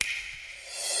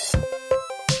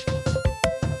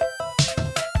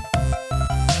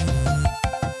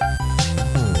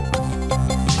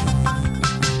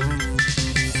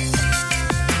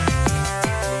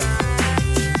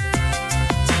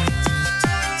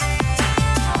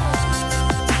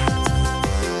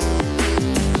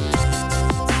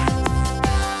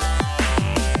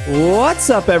What's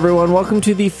up, everyone? Welcome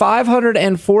to the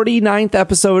 549th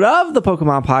episode of the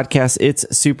Pokemon Podcast. It's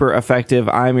super effective.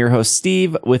 I'm your host,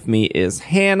 Steve. With me is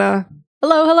Hannah.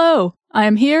 Hello, hello. I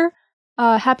am here.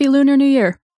 Happy Lunar New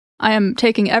Year. I am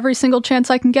taking every single chance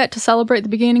I can get to celebrate the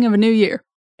beginning of a new year.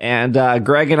 And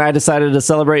Greg and I decided to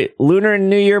celebrate Lunar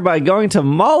New Year by going to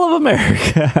Mall of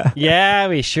America. Yeah,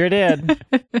 we sure did.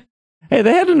 Hey,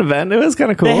 they had an event. It was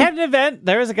kind of cool. They had an event.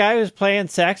 There was a guy who was playing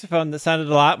saxophone that sounded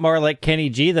a lot more like Kenny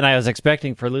G than I was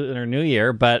expecting for Lunar New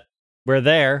Year, but we're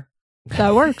there.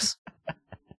 That works.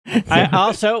 Just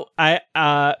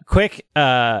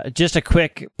a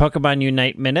quick Pokemon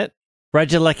Unite minute.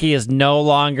 Regieleki is no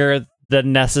longer the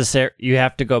necessary. You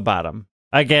have to go bottom.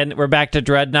 Again, we're back to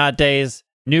Dreadnought days.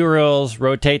 New rules,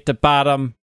 rotate to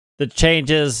bottom. The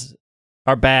changes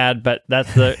are bad, but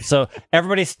that's the... So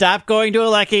everybody stop going to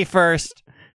Aleki first.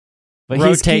 But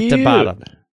rotate to bottom.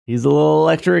 He's a little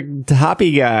electric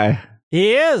hoppy guy.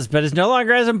 He is, but it's no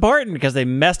longer as important because they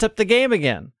messed up the game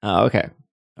again. Oh, okay.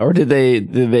 Or are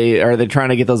they trying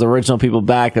to get those original people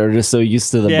back that are just so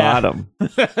used to the bottom?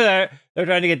 They're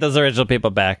trying to get those original people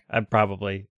back.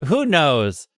 Who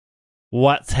knows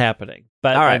what's happening?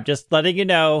 But all right. I'm just letting you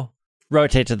know,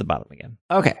 rotate to the bottom again.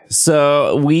 Okay,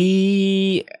 so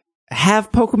we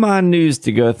have Pokemon news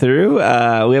to go through. We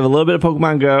have a little bit of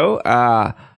Pokemon Go.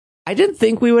 I didn't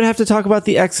think we would have to talk about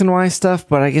the X and Y stuff,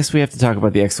 but I guess we have to talk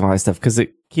about the X and Y stuff because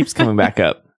it keeps coming back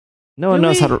up. No one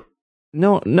knows how to...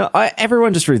 No,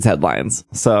 everyone just reads headlines,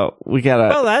 so we gotta...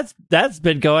 Well, that's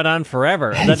been going on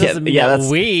forever. That doesn't mean that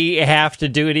we have to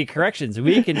do any corrections.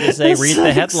 We can just say, read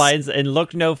the headlines and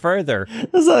look no further.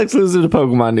 That's not exclusive to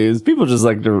Pokemon news. People just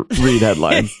like to read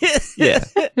headlines. Yeah.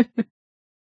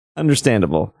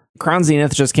 Understandable. Crown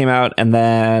Zenith just came out, and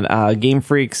then Game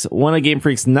Freak's, one of Game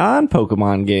Freak's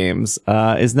non-Pokemon games,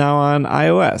 is now on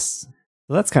iOS.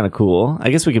 So that's kind of cool. I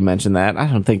guess we could mention that. I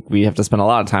don't think we have to spend a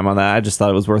lot of time on that. I just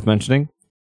thought it was worth mentioning.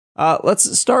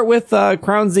 Let's start with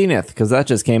Crown Zenith, because that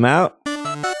just came out.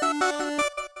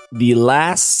 The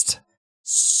last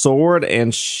Sword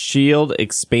and Shield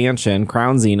expansion,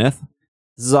 Crown Zenith.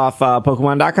 This is off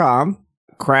Pokemon.com.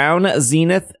 Crown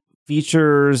Zenith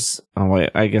features...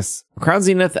 Crown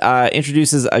Zenith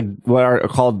introduces what are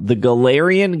called the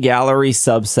Galarian Gallery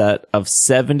subset of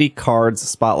 70 cards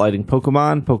spotlighting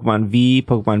Pokemon, Pokemon V,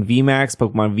 Pokemon VMAX,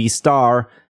 Pokemon V-Star,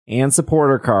 and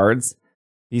supporter cards.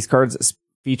 These cards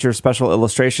feature special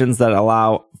illustrations that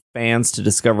allow fans to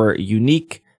discover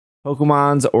unique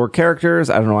Pokemons or characters.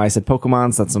 I don't know why I said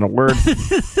Pokemons. That's not a word.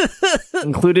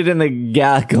 Included in the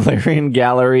Galarian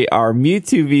Gallery are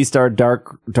Mewtwo V-Star,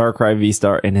 Darkrai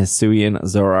V-Star, and Hisuian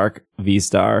Zoroark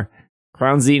V-Star.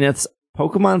 Crown Zenith's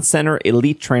Pokemon Center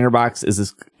Elite Trainer Box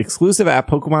is exclusive at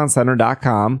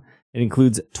PokemonCenter.com. It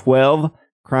includes 12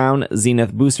 Crown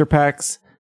Zenith booster packs,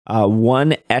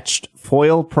 one etched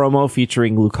foil promo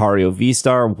featuring Lucario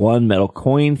V-Star, one metal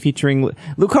coin featuring...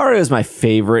 Lucario is my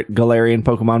favorite Galarian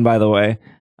Pokemon, by the way.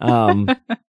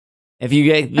 If you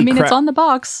get it's on the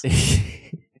box.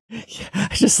 Yeah,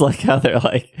 I just like how they're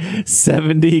like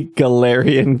 70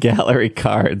 Galarian Gallery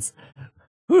cards.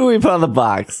 Who do we put on the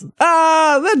box?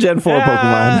 The Gen 4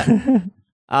 Pokemon.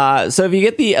 So if you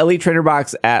get the Elite Trainer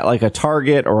Box at like a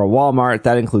Target or a Walmart,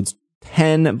 that includes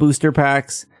 10 booster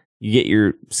packs. You get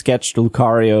your sketched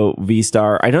Lucario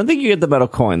V-Star. I don't think you get the metal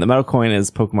coin. The metal coin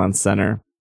is Pokemon Center.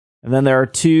 And then there are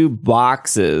 2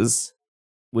 boxes,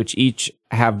 which each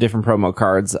have different promo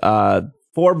cards.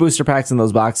 4 booster packs in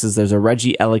those boxes. There's a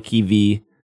Regieleki V,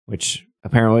 which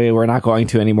apparently we're not going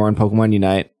to anymore in Pokemon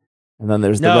Unite. And then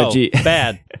there's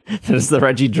bad. There's the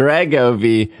Regidrago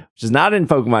V, which is not in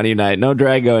Pokemon Unite. No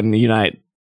Drago in Unite.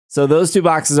 So those 2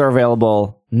 boxes are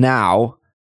available now,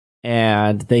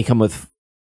 and they come with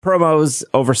promos,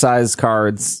 oversized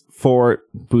cards, 4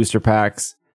 booster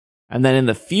packs. And then in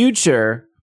the future,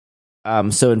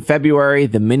 so in February,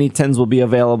 the Mini Tins will be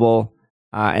available.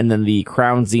 And then the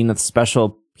Crown Zenith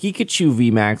Special Pikachu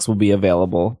VMAX will be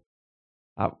available.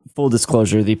 Full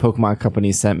disclosure, the Pokemon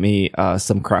Company sent me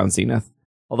some Crown Zenith.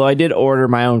 Although I did order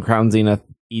my own Crown Zenith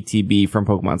ETB from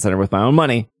Pokemon Center with my own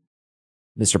money.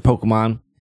 Mr. Pokemon.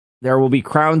 There will be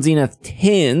Crown Zenith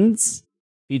Tins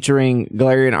featuring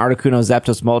Galarian Articuno,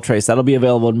 Zapdos, Moltres. That'll be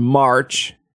available in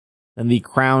March. Then the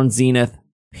Crown Zenith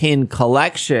Pin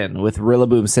Collection with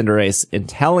Rillaboom, Cinderace,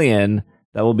 Inteleon.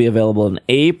 That will be available in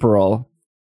April.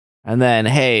 And then,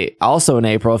 hey, also in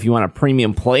April, if you want a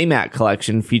premium playmat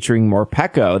collection featuring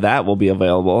Morpeko, that will be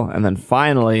available. And then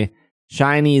finally,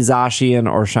 Shiny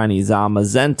Zacian or Shiny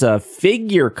Zamazenta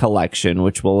figure collection,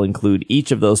 which will include,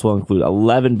 each of those will include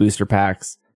 11 booster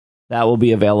packs. That will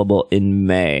be available in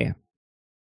May.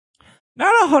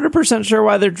 Not 100% sure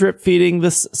why they're drip feeding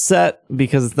this set,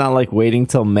 because it's not like waiting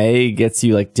till May gets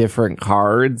you like different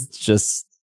cards. It's just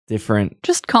different.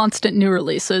 Just constant new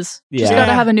releases. Just Yeah.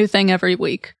 gotta have a new thing every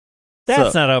week.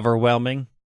 That's So- not overwhelming.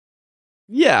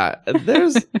 Yeah,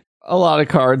 there's a lot of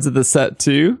cards in the set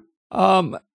too.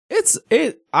 I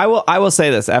will say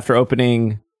this, after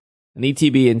opening an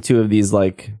ETB in two of these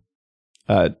like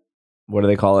what do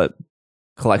they call it?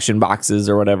 Collection boxes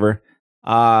or whatever.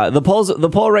 The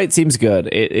pull rate seems good.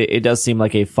 It does seem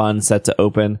like a fun set to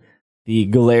open. The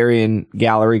Galarian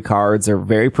Gallery cards are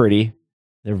very pretty.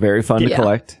 They're very fun to Yeah.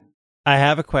 collect. I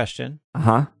have a question.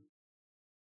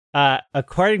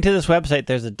 According to this website,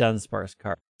 there's a Dunsparce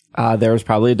card. There was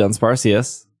probably a Dunsparce,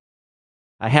 yes.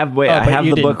 I have but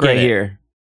you the didn't book right get it. here.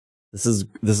 This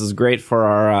is great for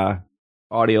our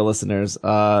audio listeners.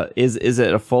 Is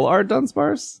it a full art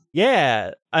Dunsparce?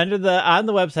 Yeah, on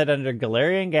the website under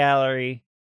Galarian Gallery,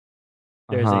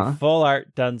 there's a full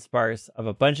art Dunsparce of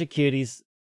a bunch of cuties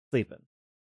sleeping.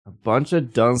 A bunch of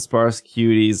Dunsparce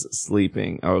cuties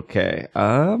sleeping. Okay.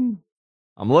 I'm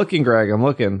looking, Greg. I'm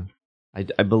looking. I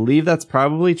believe that's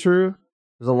probably true.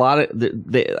 There's a lot of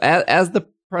as the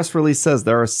press release says,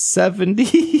 there are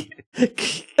 70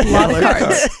 A lot of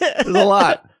cards. There's a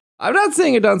lot. I'm not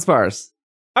seeing a Dunsparce.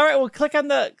 All right, well, click on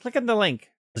the link.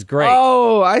 It's great.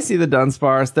 Oh, I see the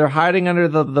Dunsparce. They're hiding under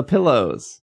the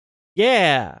pillows.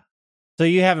 Yeah. So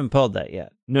you haven't pulled that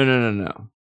yet. No.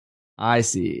 I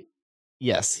see.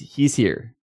 Yes, he's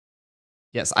here.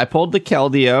 Yes, I pulled the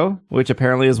Keldeo, which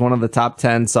apparently is one of the top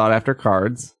 10 sought after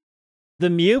cards. The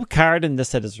Mew card in this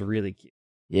set is really cute.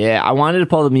 Yeah, I wanted to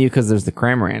pull the Mew because there's the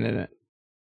Cramorant in it.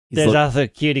 There's also a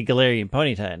cutie Galarian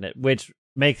Ponyta in it, which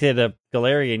makes it a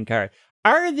Galarian card.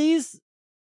 Are these...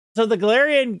 So the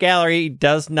Galarian Gallery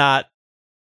does not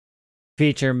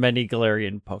feature many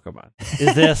Galarian Pokemon.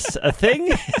 Is this a thing?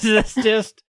 Is this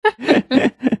just...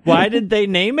 Why did they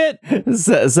name it?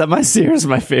 Semi-Seer is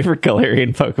my favorite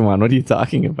Galarian Pokemon. What are you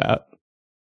talking about?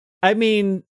 I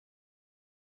mean,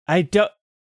 I don't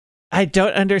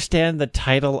understand the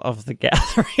title of the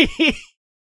gallery.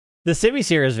 The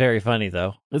Simisear is very funny,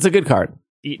 though. It's a good card.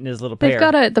 Eating his little pear. They've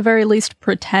got to, at the very least,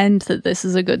 pretend that this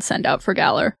is a good send out for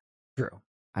Galar. True.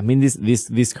 I mean,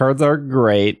 these cards are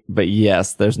great, but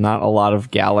yes, there's not a lot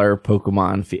of Galar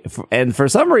Pokemon. And for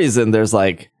some reason, there's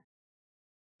like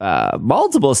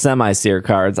multiple Semi-Seer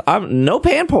cards. No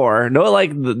Panpour, no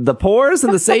like the Pores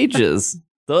and the Sages.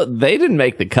 They didn't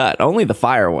make the cut. Only the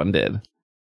Fire one did.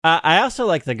 I also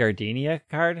like the Gardenia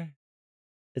card.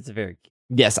 It's very cute.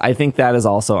 Yes, I think that is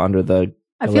also under the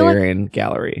I feel like Galarian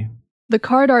Gallery. the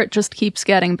card art just keeps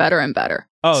getting better and better.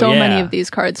 Oh, so yeah. many of these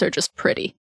cards are just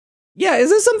pretty. Yeah, is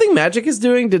this something Magic is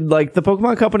doing? Did like the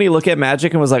Pokemon Company look at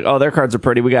Magic and was like, "Oh, their cards are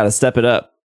pretty. We got to step it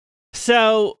up."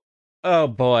 So, oh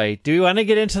boy, do we want to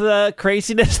get into the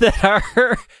craziness that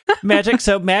are Magic?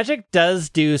 So Magic does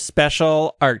do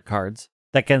special art cards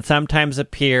that can sometimes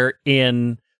appear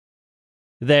in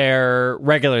their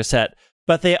regular set,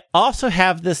 but they also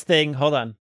have this thing, hold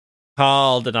on,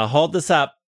 called, and I'll hold this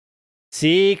up,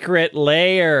 Secret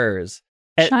Layers.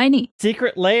 Shiny.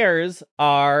 Secret Layers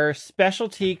are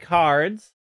specialty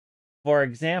cards. For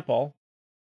example,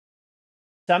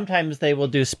 sometimes they will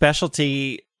do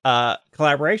specialty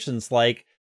collaborations like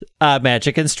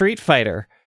Magic and Street Fighter,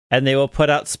 and they will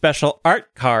put out special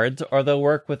art cards, or they'll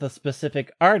work with a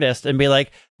specific artist and be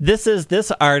like, this is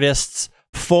this artist's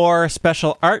 4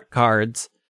 special art cards.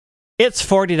 It's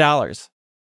 $40.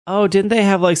 Oh, didn't they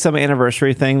have like some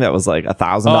anniversary thing that was like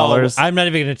 $1,000? I'm not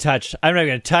even going to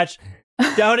touch.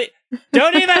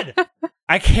 Don't even.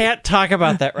 I can't talk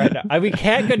about that right now. We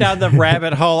can't go down the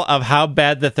rabbit hole of how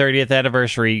bad the 30th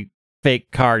anniversary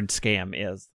fake card scam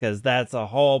is, because that's a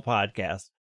whole podcast.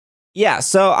 Yeah,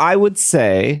 so I would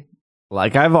say,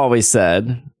 like I've always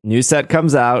said, new set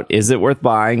comes out. Is it worth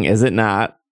buying? Is it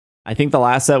not? I think the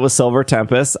last set was Silver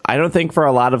Tempest. I don't think for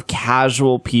a lot of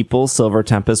casual people, Silver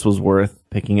Tempest was worth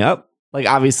picking up. Like,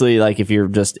 obviously, like if you're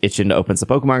just itching to open some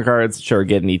Pokemon cards, sure,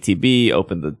 get an ETB,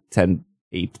 open the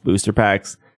 8 booster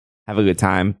packs, have a good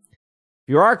time.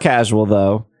 If you are casual,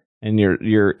 though, and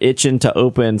you're itching to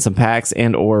open some packs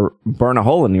and or burn a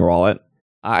hole in your wallet,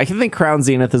 I can think Crown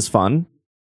Zenith is fun.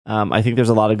 I think there's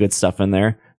a lot of good stuff in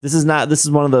there. This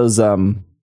is one of those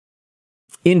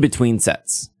in-between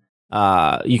sets.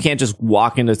 You can't just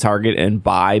walk into Target and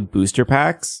buy booster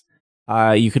packs.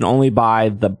 You can only buy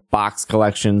the box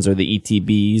collections or the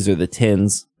ETBs or the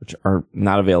tins, which are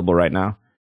not available right now.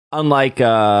 Unlike,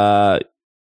 a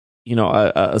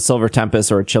Silver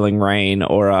Tempest or a Chilling Rain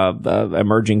or a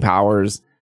Emerging Powers,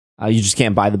 you just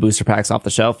can't buy the booster packs off the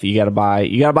shelf. You gotta buy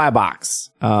a box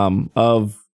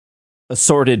of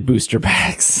assorted booster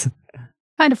packs.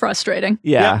 Kind of frustrating.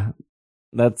 Yeah.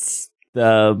 That's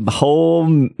the whole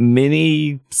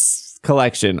mini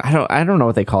collection. I don't know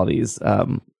what they call these.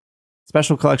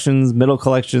 Special collections, middle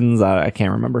collections. I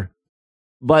can't remember.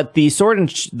 But the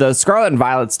the Scarlet and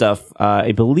Violet stuff,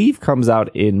 I believe, comes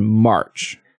out in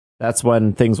March. That's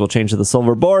when things will change to the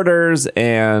silver borders,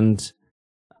 and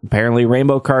apparently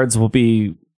rainbow cards will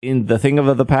be in the thing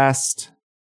of the past.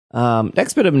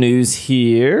 Next bit of news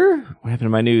here. What happened to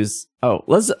my news? Oh,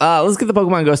 let's get the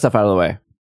Pokemon Go stuff out of the way.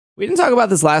 We didn't talk about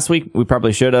this last week. We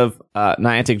probably should have.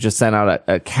 Niantic just sent out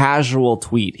a casual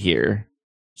tweet here.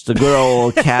 Just a good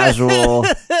old casual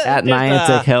at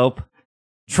Niantic help.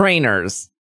 Trainers,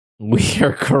 we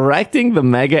are correcting the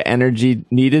Mega Energy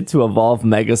needed to evolve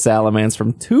Mega Salamence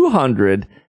from 200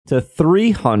 to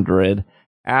 300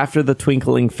 after the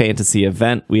Twinkling Fantasy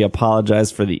event. We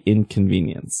apologize for the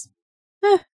inconvenience.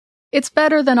 It's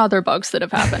better than other bugs that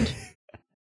have happened.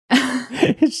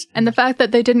 And the fact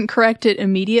that they didn't correct it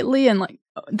immediately, and like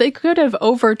they could have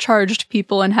overcharged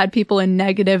people and had people in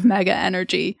negative Mega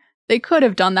Energy. They could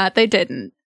have done that. They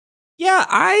didn't. Yeah,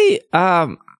 I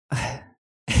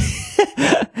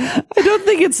don't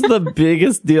think it's the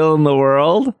biggest deal in the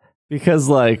world, because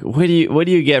like what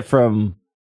do you get from,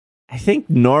 I think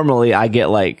normally I get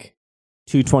like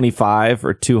 225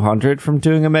 or 200 from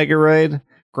doing a Mega Raid.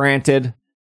 Granted,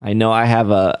 I know I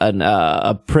have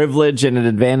a privilege and an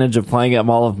advantage of playing at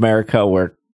Mall of America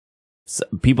where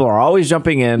people are always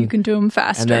jumping in. You can do them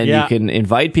faster. And then you can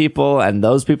invite people, and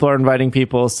those people are inviting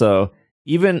people. So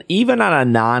even on a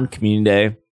non-community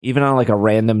day, even on like a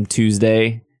random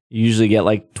Tuesday, you usually get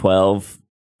like 12,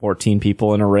 14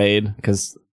 people in a raid,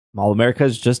 because Mall of America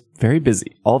is just very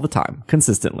busy all the time,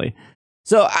 consistently.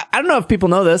 So I don't know if people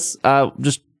know this.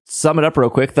 Just sum it up real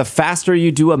quick. The faster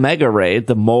you do a Mega Raid,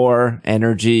 the more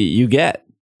energy you get.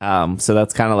 So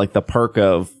that's kind of like the perk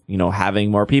of,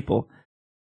 having more people.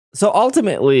 So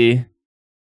ultimately,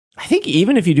 I think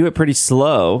even if you do it pretty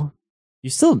slow, you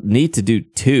still need to do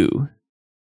 2.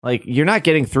 Like, you're not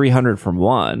getting 300 from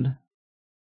 1.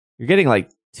 You're getting like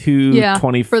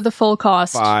 220 for the full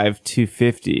cost.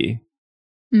 250.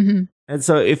 Mm-hmm. And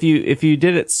so if you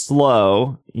did it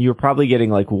slow, you're probably getting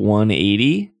like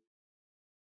 180,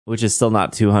 which is still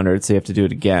not 200, so you have to do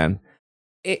it again.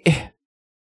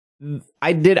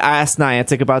 I did ask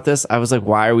Niantic about this. I was like,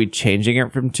 why are we changing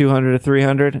it from 200 to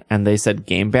 300? And they said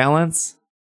game balance.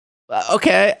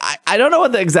 Okay, I don't know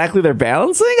what exactly they're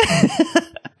balancing.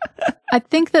 I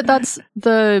think that's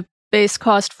the base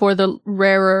cost for the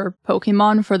rarer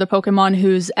Pokemon, for the Pokemon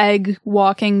whose egg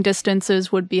walking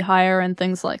distances would be higher and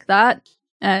things like that.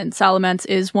 And Salamence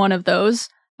is one of those.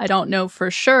 I don't know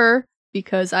for sure,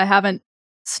 because I haven't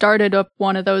started up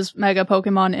one of those Mega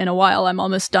Pokemon in a while. I'm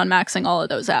almost done maxing all of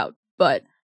those out. But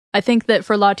I think that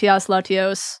for Latias,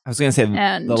 Latios... I was going to say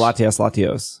the Latias,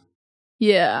 Latios.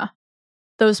 Yeah.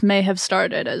 Those may have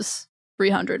started as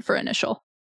 300 for initial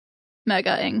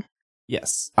Mega-ing.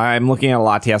 Yes. I'm looking at a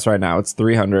Latias right now. It's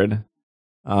 300.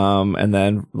 And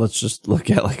then let's just look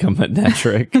at like a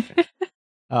Manectric.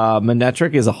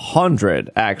 Manectric is 100,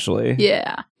 actually.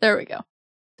 Yeah, there we go.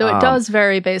 So it does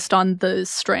vary based on the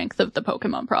strength of the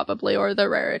Pokemon, probably, or the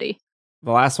rarity.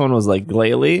 The last one was like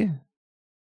Glalie.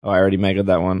 Oh, I already megaed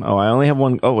that one. Oh, I only have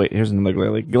one. Oh, wait, here's another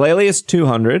Glalie. Glalie is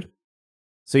 200.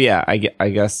 So yeah, I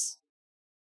guess.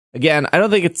 Again, I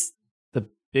don't think it's the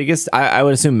biggest. I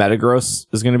would assume Metagross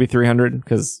is going to be 300,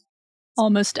 because...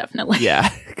 Almost definitely. Yeah,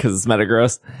 because it's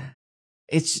Metagross.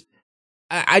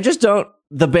 I just don't...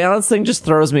 The balance thing just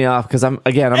throws me off, because I'm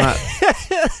not...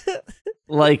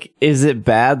 Like, is it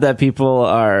bad that people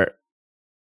are...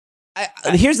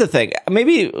 Here's the thing.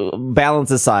 Maybe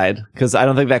balance aside, because I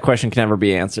don't think that question can ever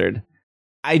be answered.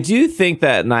 I do think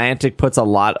that Niantic puts a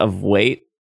lot of weight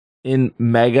in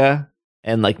Mega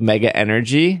and like Mega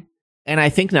Energy. And I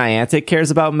think Niantic cares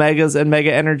about Megas and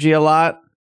Mega Energy a lot.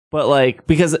 But like,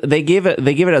 because they give it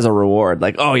as a reward.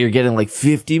 Like, oh, you're getting like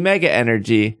 50 Mega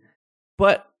Energy.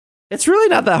 But it's really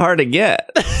not that hard to get.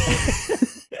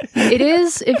 It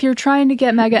is if you're trying to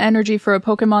get Mega Energy for a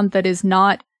Pokemon that is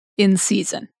not in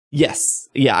season. Yes.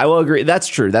 Yeah, I will agree. That's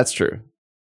true.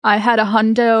 I had a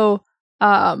hundo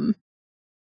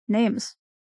names.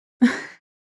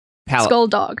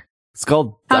 Skulldog.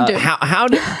 Houndoom.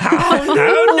 Houndoom!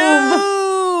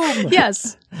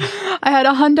 Yes. I had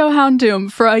a hundo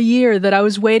Houndoom for a year that I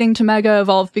was waiting to Mega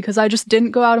Evolve, because I just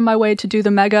didn't go out of my way to do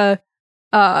the Mega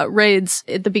raids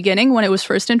at the beginning when it was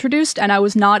first introduced, and I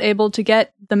was not able to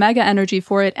get the Mega Energy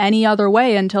for it any other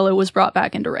way until it was brought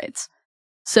back into raids.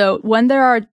 So when there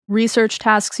are research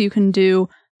tasks you can do,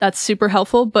 that's super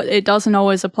helpful, but it doesn't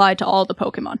always apply to all the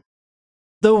Pokemon.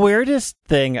 The weirdest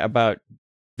thing about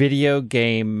video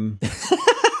game.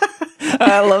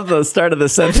 I love the start of the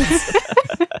sentence.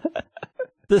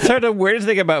 The sort of weirdest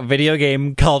thing about video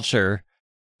game culture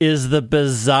is the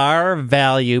bizarre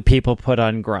value people put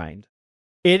on grind.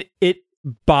 It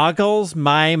boggles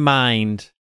my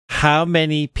mind how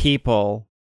many people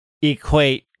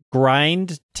equate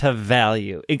grind to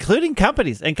value, including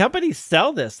companies. And companies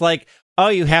sell this like, oh,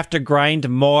 you have to grind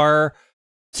more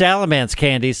Salamence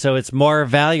candy so it's more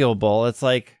valuable. It's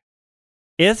like,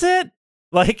 is it?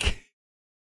 Like,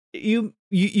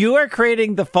 you are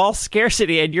creating the false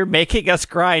scarcity and you're making us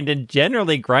grind, and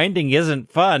generally grinding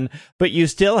isn't fun, but you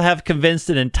still have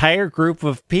convinced an entire group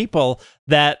of people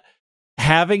that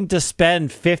having to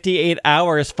spend 58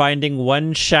 hours finding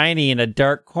one shiny in a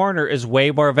dark corner is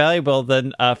way more valuable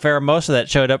than Pheromosa that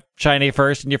showed up shiny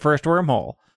first in your first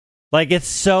wormhole. Like, it's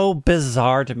so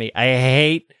bizarre to me.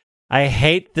 I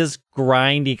hate this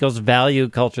grind equals value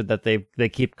culture that they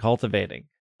keep cultivating.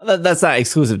 That's not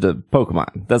exclusive to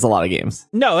Pokemon. That's a lot of games.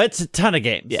 No, it's a ton of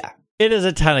games. Yeah. It is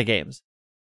a ton of games.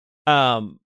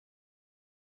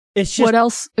 It's just what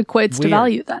else equates to weird.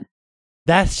 value then?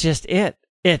 That's just it.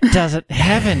 It doesn't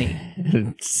have any.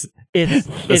 It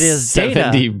is 70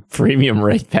 data. premium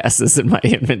rate passes in my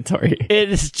inventory.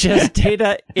 It is just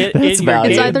data in It's your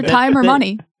value. game. It's either time or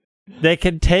money. They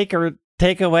can take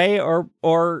away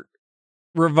or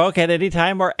revoke at any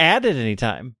time or add at any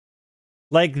time.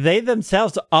 Like, they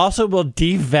themselves also will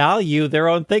devalue their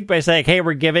own thing by saying, hey,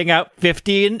 we're giving out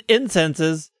 15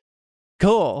 incenses.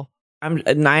 Cool.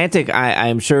 Niantic,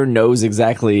 I'm sure, knows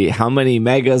exactly how many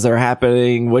megas are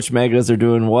happening, which megas are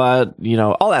doing what,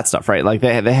 all that stuff, right? Like,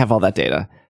 they have all that data.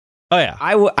 Oh, yeah.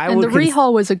 And the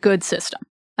rehaul was a good system.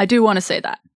 I do want to say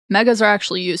that. Megas are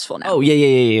actually useful now. Oh,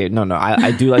 yeah. No,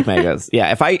 I do like megas.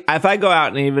 Yeah, if I go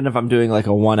out and even if I'm doing like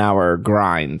a 1 hour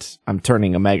grind, I'm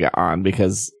turning a mega on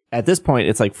because at this point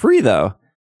it's like free though.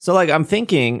 So like I'm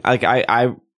thinking, like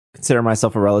I consider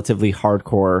myself a relatively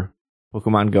hardcore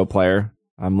Pokemon Go player.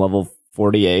 I'm level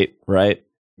 48, right?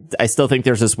 I still think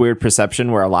there's this weird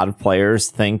perception where a lot of hardcore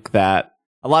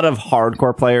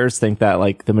players think that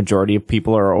like the majority of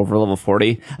people are over level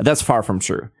 40. That's far from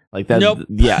true. Like that, nope.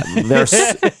 Yeah, there's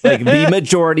like the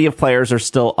majority of players are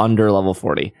still under level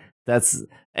 40.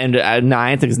 And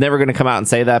Niantic is never going to come out and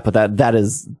say that, but that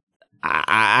is,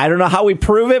 I don't know how we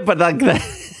prove it, but like that.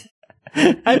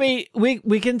 I mean,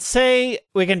 we can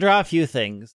draw a few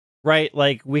things, right?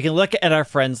 Like we can look at our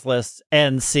friends list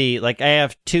and see, like I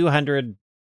have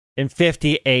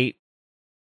 258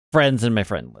 friends in my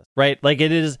friend list, right? Like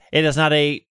it is not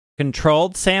a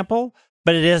controlled sample,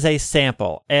 but it is a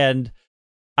sample. And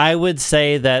I would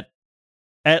say that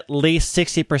at least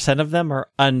 60% of them are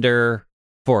under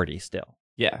 40 still.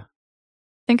 Yeah. I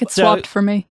think it's swapped for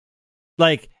me.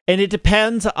 Like, and it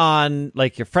depends on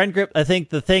like your friend group. I think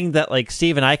the thing that like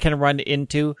Steve and I can run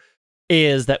into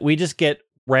is that we just get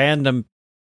random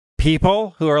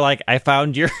people who are like, I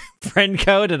found your friend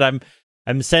code and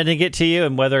I'm sending it to you,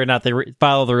 and whether or not they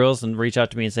follow the rules and reach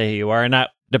out to me and say who you are or not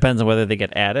depends on whether they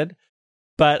get added.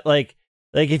 But like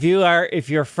if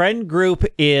your friend group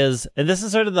is, and this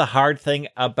is sort of the hard thing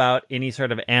about any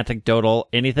sort of anecdotal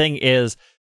anything is,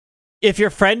 if your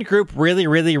friend group really,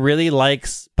 really, really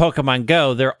likes Pokemon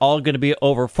Go, they're all going to be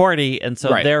over 40. And so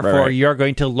therefore you're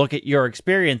going to look at your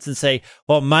experience and say,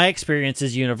 well, my experience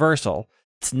is universal.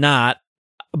 It's not,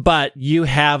 but you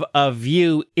have a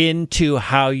view into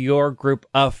how your group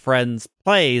of friends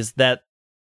plays that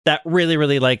really,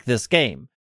 really like this game.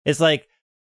 It's like,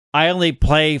 I only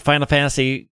play Final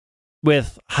Fantasy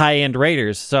with high-end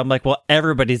raiders. So I'm like, well,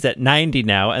 everybody's at 90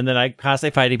 now. And then I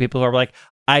constantly fighting people who are like,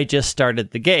 I just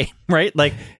started the game, right?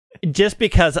 Like, just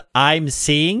because I'm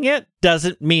seeing it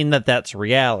doesn't mean that that's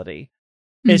reality.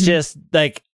 Mm-hmm. It's just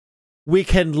like, we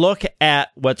can look at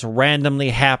what's randomly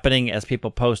happening as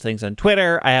people post things on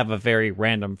Twitter. I have a very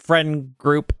random friend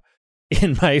group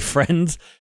in my friends.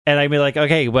 And I'd be like,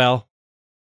 okay, well,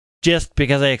 just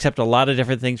because I accept a lot of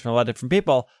different things from a lot of different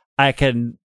people, I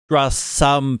can draw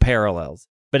some parallels,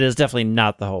 but it's definitely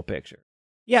not the whole picture.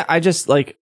 Yeah, I just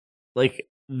like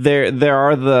there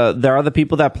are the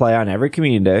people that play on every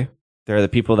community day. There are the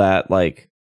people that like,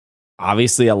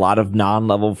 obviously a lot of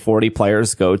non-level 40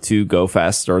 players go to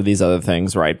GoFest or these other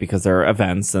things, right? Because there are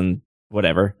events and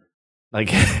whatever.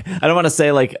 Like, I don't want to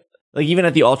say like even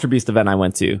at the Ultra Beast event I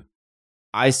went to,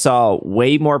 I saw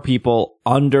way more people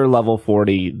under level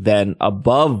 40 than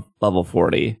above level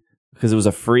 40 because it was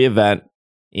a free event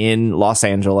in Los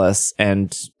Angeles.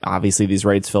 And obviously these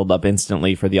raids filled up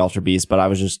instantly for the Ultra Beast, but I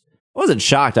wasn't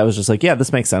shocked. I was just like, yeah,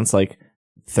 this makes sense. Like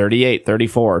 38,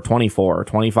 34, 24,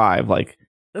 25, like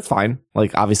that's fine.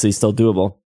 Like obviously still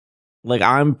doable. like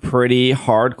I'm pretty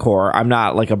hardcore. I'm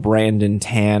not like a Brandon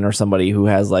Tan or somebody who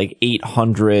has like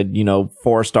 800,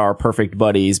 4-star perfect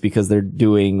buddies because they're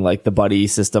doing like the buddy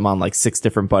system on like 6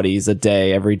 different buddies a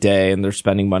day, every day. And they're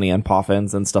spending money on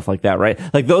poffins and stuff like that, right?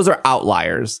 Like those are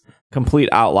outliers, complete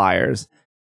outliers.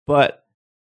 But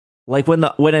like when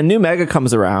a new mega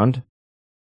comes around,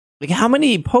 like how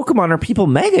many Pokemon are people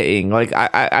megaing? Like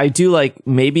I do like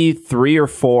maybe 3 or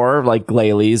 4 like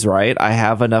Glalie, right? I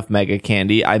have enough mega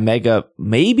candy. I mega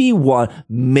maybe 1,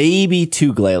 maybe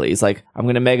 2 Glalie. Like I'm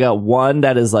going to mega 1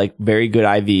 that is like very good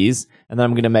IVs, and then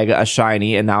I'm going to mega a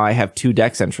shiny, and now I have 2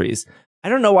 dex entries. I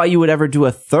don't know why you would ever do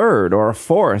a 3rd or a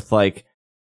 4th, like,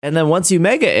 and then once you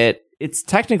mega it, it's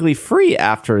technically free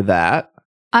after that.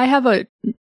 I have a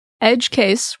edge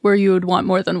case where you would want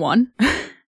more than 1.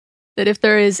 That if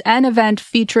there is an event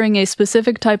featuring a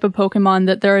specific type of Pokemon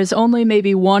that there is only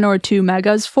maybe 1 or 2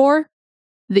 megas for,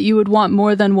 that you would want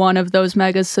more than 1 of those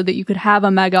megas so that you could have a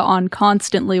mega on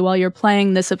constantly while you're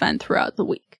playing this event throughout the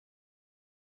week.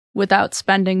 Without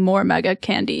spending more mega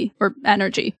candy or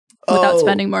energy. Without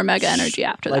spending more mega energy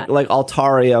after that. Like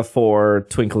Altaria for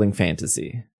Twinkling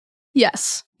Fantasy.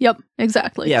 Yes. Yep.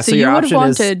 Exactly. Yeah, so you your would have option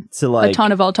is wanted to like a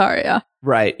ton of Altaria.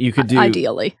 Right. You could do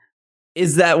ideally.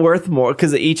 Is that worth more?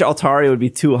 Because each Altaria would be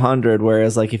 200,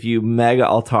 whereas like if you mega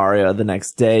Altaria the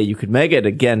next day, you could mega it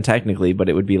again technically, but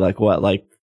it would be like what, like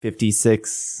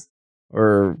 56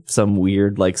 or some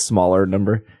weird like smaller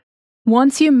number.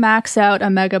 Once you max out a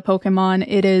mega Pokemon,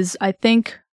 it is, I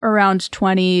think, around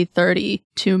 20, 30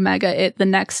 to mega it the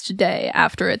next day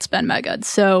after it's been mega'd.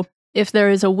 So if there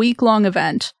is a week-long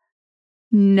event,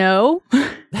 no.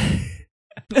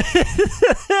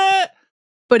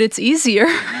 But it's easier.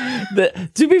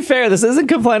 To be fair, this isn't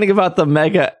complaining about the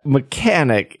mega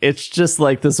mechanic. It's just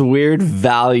like this weird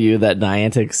value that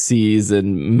Niantic sees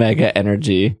in mega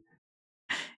energy.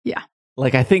 Yeah.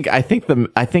 Like I think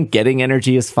getting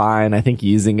energy is fine. I think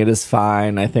using it is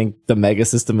fine. I think the mega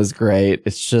system is great.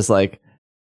 It's just like,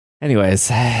 anyways,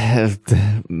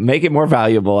 make it more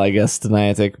valuable, I guess, to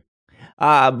Niantic.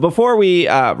 Before we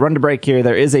run to break here,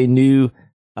 there is a new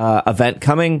event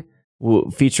coming.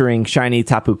 Featuring shiny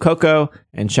Tapu Koko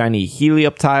and shiny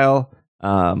Helioptile,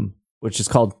 which is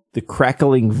called the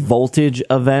Crackling Voltage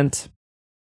event.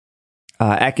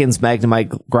 Ekans,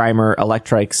 Magnemite, Grimer,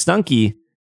 Electrike, Stunky,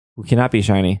 who cannot be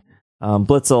shiny,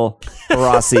 Blitzel,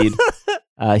 Ferocid,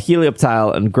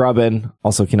 Helioptile, and Grubbin,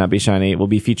 also cannot be shiny, will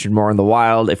be featured more in the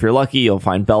wild. If you're lucky, you'll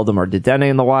find Beldum or Dedenne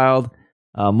in the wild.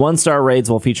 1-star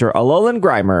raids will feature Alolan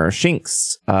Grimer,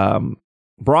 Shinx,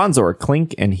 Bronzor,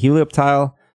 Clink, and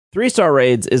Helioptile. 3-star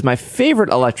raids is my favorite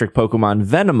electric Pokemon,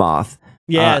 Venomoth.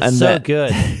 Yeah, it's so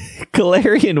good.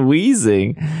 Galarian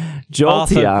Weezing, Jolteon.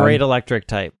 Also great electric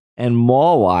type. And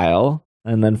Mawile.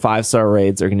 And then 5-star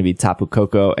raids are going to be Tapu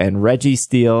Koko and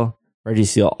Registeel.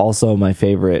 Registeel, also my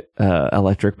favorite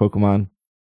electric Pokemon.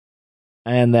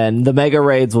 And then the Mega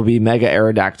raids will be Mega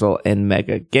Aerodactyl and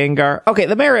Mega Gengar. Okay,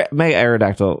 the Mega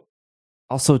Aerodactyl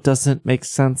also doesn't make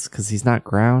sense because he's not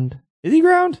ground. Is he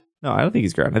ground? No, I don't think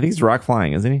he's ground. I think he's rock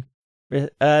flying, isn't he?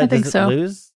 I think so.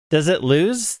 Does it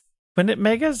lose when it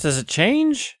megas? Does it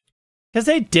change? Because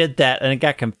they did that and it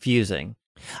got confusing.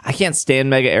 I can't stand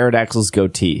Mega Aerodactyl's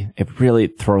goatee. It really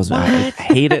throws me out. I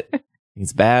hate it.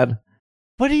 It's bad.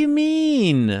 What do you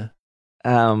mean?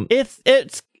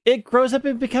 It grows up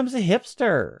and becomes a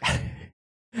hipster.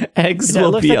 Eggs It will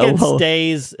looks be like a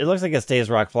it looks like it stays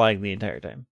rock flying the entire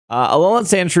time. Alolan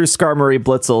Sandshrew, Skarmory,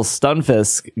 Blitzel,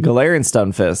 Stunfisk, Galarian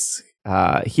Stunfisk,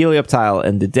 Helioptile,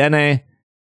 and Dedenne.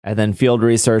 And then field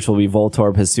research will be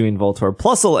Voltorb, Hisuian Voltorb,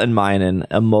 Plusle and Minun,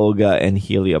 Emolga, and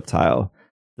Helioptile.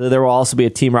 There will also be a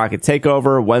Team Rocket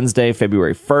takeover Wednesday,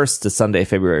 February 1st to Sunday,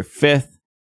 February 5th,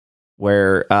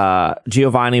 where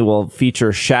Giovanni will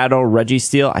feature Shadow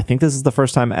Registeel. I think this is the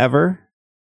first time ever.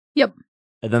 Yep.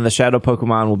 And then the Shadow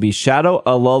Pokemon will be Shadow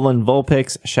Alolan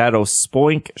Vulpix, Shadow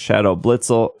Spoink, Shadow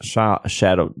Blitzel,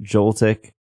 Shadow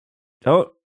Joltik. Don't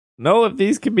know if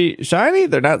these can be shiny.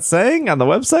 They're not saying on the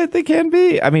website they can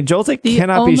be. I mean, Joltik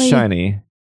cannot be shiny.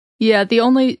 Yeah, the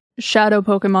only Shadow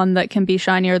Pokemon that can be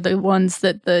shiny are the ones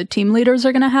that the team leaders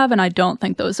are going to have, and I don't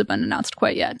think those have been announced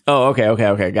quite yet. Oh,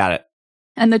 okay, got it.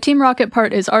 And the Team Rocket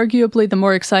part is arguably the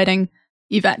more exciting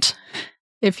event,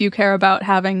 if you care about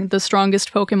having the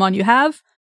strongest Pokemon you have,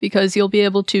 because you'll be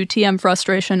able to TM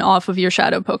Frustration off of your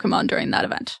Shadow Pokemon during that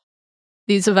event.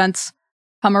 These events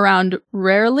come around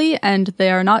rarely, and they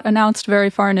are not announced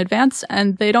very far in advance,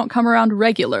 and they don't come around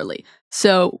regularly.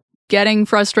 So getting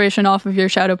Frustration off of your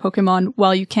Shadow Pokemon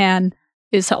while you can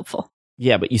is helpful.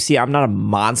 Yeah, but you see, I'm not a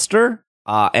monster,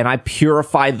 and I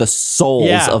purify the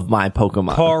souls of my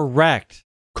Pokemon. Correct.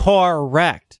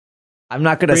 I'm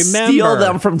not going to Remember, steal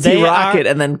them from they T-Rocket are-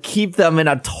 and then keep them in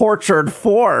a tortured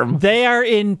form. They are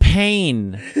in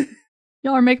pain.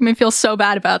 Y'all are making me feel so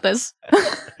bad about this.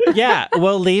 Yeah,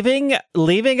 well, leaving a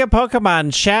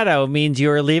Pokemon shadow means you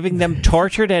are leaving them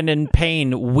tortured and in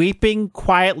pain, weeping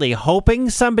quietly, hoping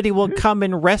somebody will come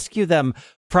and rescue them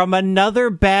from another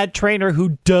bad trainer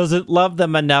who doesn't love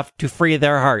them enough to free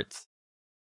their hearts.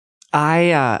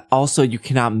 Also, you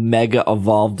cannot mega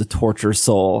evolve the torture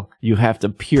soul. You have to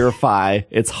purify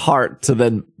its heart to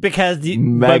then Because the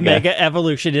Mega. mega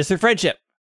evolution is through friendship.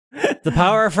 The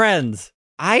power of friends.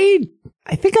 I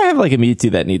think I have like a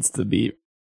Mewtwo that needs to be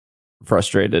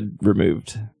frustrated,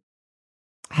 removed.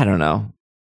 I don't know.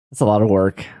 It's a lot of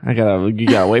work. You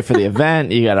gotta wait for the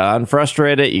event. You gotta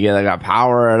unfrustrate it. You gotta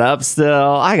power it up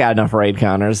still. I got enough raid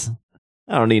counters.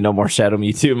 I don't need no more Shadow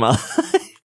Mewtwo in my life.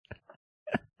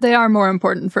 They are more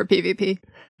important for PvP.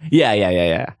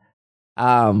 Yeah.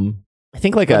 I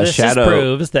think like Well, a this Shadow. just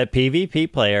proves that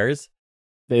PvP players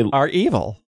They are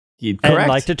evil correct. and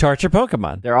like to torture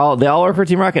Pokemon. They all work for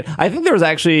Team Rocket. I think there was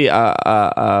actually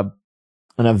an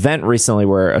event recently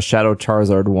where a Shadow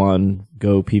Charizard won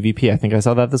Go PvP. I think I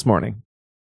saw that this morning.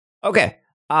 Okay,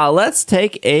 let's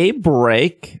take a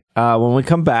break. When we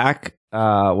come back,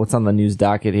 what's on the news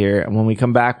docket here? And when we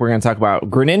come back, we're going to talk about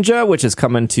Greninja, which is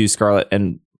coming to Scarlet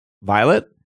and Violet,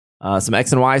 some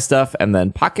X and Y stuff, and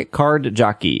then Pocket Card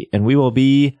Jockey. And we will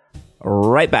be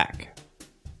right back.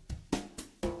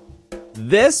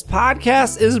 This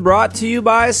podcast is brought to you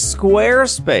by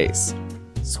Squarespace.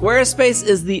 Squarespace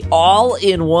is the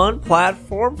all-in-one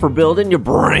platform for building your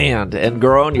brand and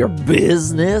growing your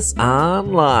business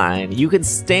online. You can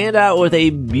stand out with a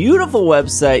beautiful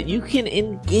website. You can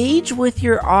engage with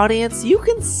your audience. You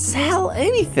can sell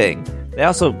anything.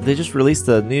 They just released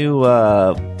a new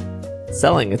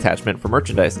selling attachment for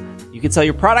merchandise. You can sell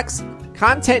your products,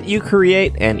 content you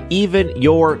create, and even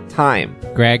your time.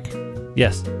 Greg,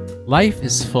 Yes. life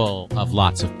is full of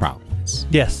lots of problems.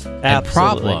 Yes. And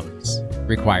Absolutely. problems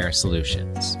require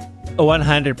solutions.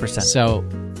 100%. So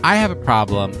I have a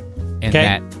problem in Okay.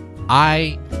 that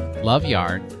I love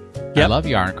yarn. I Yep. love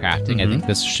yarn crafting. Mhm. I think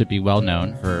this should be well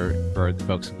known for the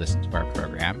folks who listen to our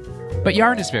program. But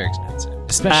yarn is very expensive,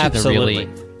 especially Absolutely. the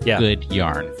really Yeah. good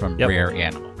yarn from Yep. rare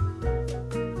animal.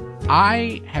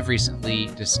 I have recently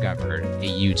discovered a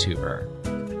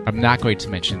YouTuber. I'm not going to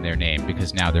mention their name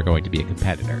because now they're going to be a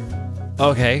competitor.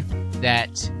 Okay.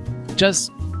 That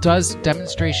just does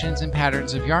demonstrations and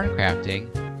patterns of yarn crafting,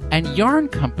 and yarn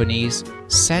companies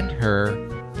send her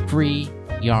free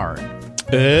yarn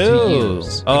to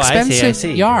use. Oh, Expensive I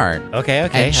see. yarn. Okay.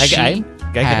 And she I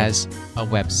get it. has a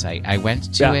website. I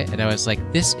went to Yeah. it and I was like,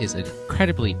 this is an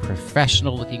incredibly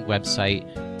professional looking website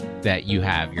that you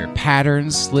have your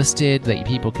patterns listed, that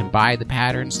people can buy the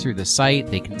patterns through the site.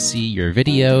 They can see your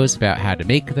videos about how to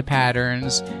make the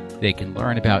patterns. They can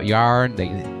learn about yarn.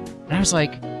 And I was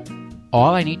like,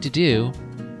 all I need to do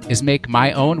is make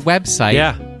my own website.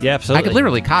 Yeah, absolutely. I could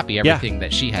literally copy everything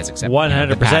that she has except 100%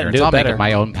 the patterns. do it I'll make better. up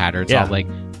my own patterns. Yeah. I'll like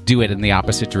do it in the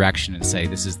opposite direction and say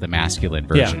this is the masculine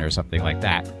version or something like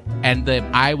that. And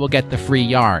I will get the free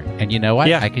yarn. And you know what?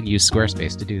 Yeah. I can use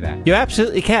Squarespace to do that. You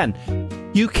absolutely can.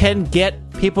 You can get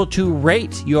people to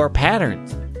rate your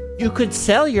patterns. You could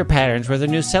sell your patterns with their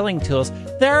new selling tools.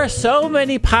 There are so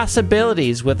many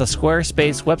possibilities with a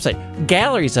Squarespace website.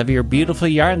 Galleries of your beautiful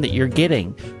yarn that you're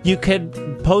getting. You could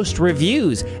post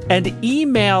reviews and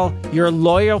email your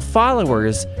loyal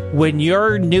followers when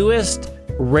your newest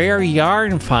rare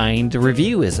yarn find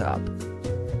review is up.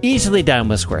 Easily done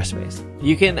with Squarespace.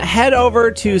 You can head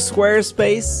over to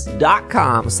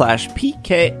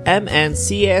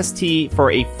squarespace.com/PKMNCAST for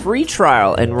a free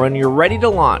trial, and when you're ready to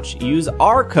launch, use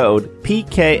our code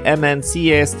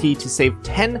PKMNCAST to save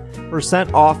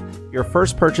 10% off your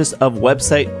first purchase of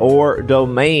website or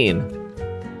domain.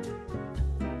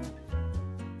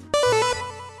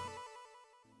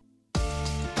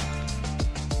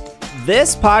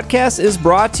 This podcast is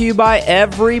brought to you by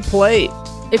Every Plate.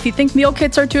 If you think meal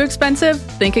kits are too expensive,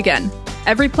 think again.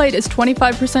 Every plate is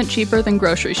 25% cheaper than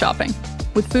grocery shopping.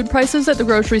 With food prices at the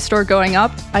grocery store going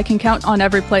up, I can count on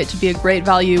Every Plate to be a great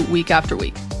value week after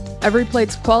week. Every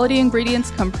Plate's quality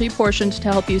ingredients come pre-portioned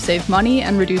to help you save money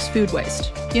and reduce food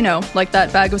waste. You know, like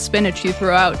that bag of spinach you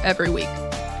throw out every week.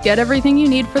 Get everything you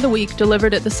need for the week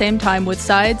delivered at the same time with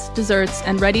sides, desserts,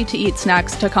 and ready-to-eat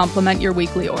snacks to complement your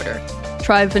weekly order.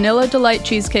 Try Vanilla Delight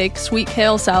Cheesecake, Sweet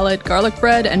Kale Salad, Garlic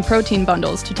Bread, and Protein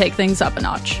Bundles to take things up a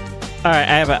notch. All right,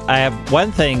 I have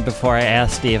one thing before I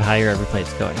ask Steve how your Every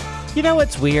Plate's going. You know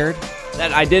what's weird?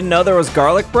 That I didn't know there was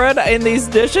garlic bread in these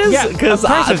dishes? Yeah, of course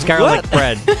there's garlic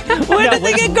bread. Where did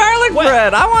they get garlic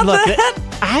bread? I want that.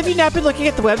 Have you not been looking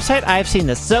at the website? I've seen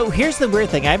this. So here's the weird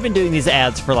thing. I've been doing these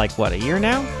ads for like, what, a year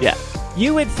now? Yeah.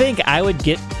 You would think I would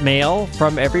get mail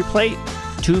from Every Plate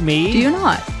to me. Do you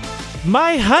not?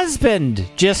 My husband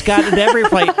just got an Every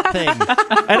Plate thing.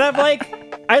 And I'm like,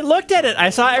 I looked at it.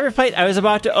 I saw Every Plate. I was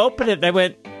about to open it. And I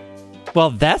went, well,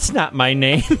 that's not my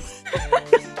name.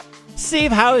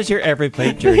 Steve, how is your Every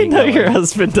Plate journey going? Your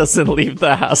husband doesn't leave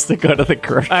the house to go to the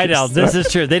grocery I know, store. this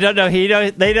is true. They don't know.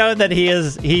 They know that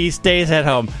he stays at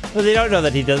home, but they don't know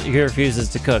that he refuses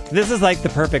to cook. This is like the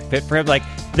perfect fit for him. Like,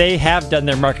 they have done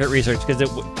their market research, because it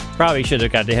probably should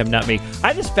have gone to him, not me.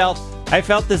 I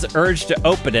felt this urge to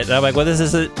open it, and I'm like, well, this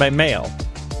isn't my mail.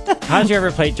 How's your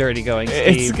Every Plate journey going, Steve?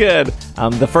 It's good.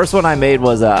 The first one I made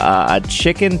was a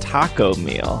chicken taco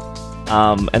meal,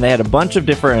 and they had a bunch of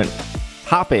different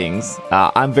toppings.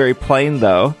 I'm very plain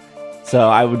though, so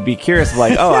I would be curious,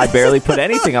 like, oh, I barely put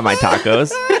anything on my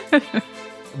tacos.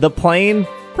 The plain,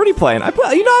 pretty plain. I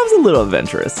was a little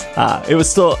adventurous. It was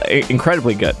still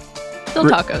incredibly good. Still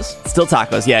tacos. Still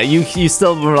tacos. Yeah, you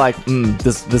still were like,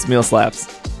 this meal slaps.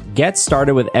 Get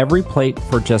started with Every Plate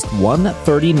for just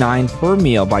 $1.39 per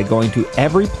meal by going to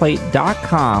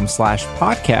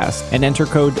everyplate.com/podcast and enter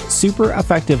code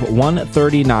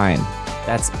SuperEffective139.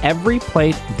 That's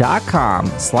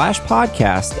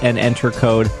everyplate.com/podcast and enter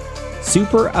code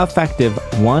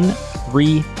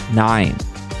SuperEffective139.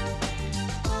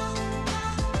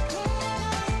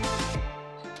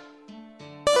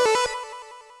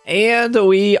 And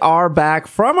we are back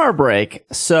from our break.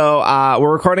 So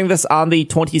we're recording this on the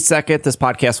 22nd. This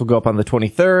podcast will go up on the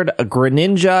 23rd.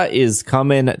 Greninja is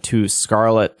coming to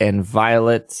Scarlet and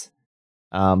Violet.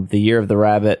 The Year of the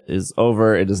Rabbit is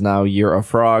over. It is now Year of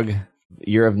Frog.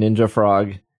 Year of Ninja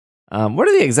Frog. What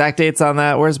are the exact dates on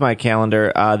that? Where's my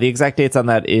calendar? The exact dates on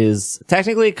that is,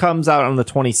 technically it comes out on the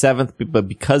 27th, but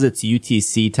because it's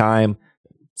UTC time,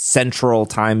 Central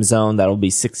Time Zone, that'll be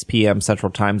 6 p.m.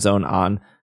 Central Time Zone on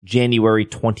January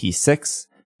 26th,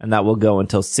 and that will go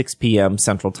until 6 p.m.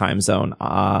 Central Time Zone,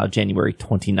 January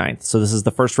 29th. So this is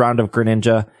the first round of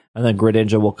Greninja, and then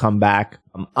Greninja will come back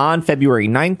on February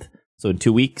 9th, so in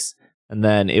 2 weeks. And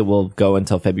then it will go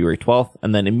until February 12th.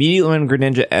 And then immediately when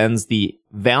Greninja ends, the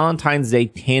Valentine's Day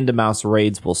Tandem Mouse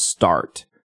raids will start.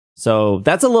 So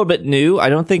that's a little bit new. I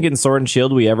don't think in Sword and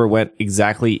Shield we ever went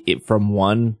exactly from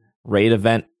one raid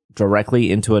event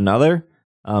directly into another.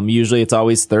 Usually it's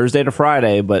always Thursday to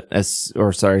Friday,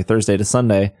 Thursday to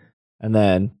Sunday. And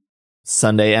then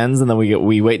Sunday ends and then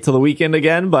we wait till the weekend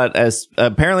again. But as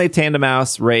apparently Tandem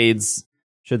Mouse raids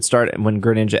should start when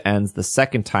Greninja ends the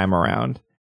second time around.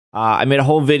 I made a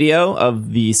whole video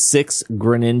of the 6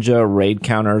 Greninja raid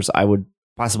counters I would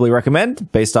possibly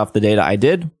recommend based off the data I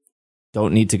did.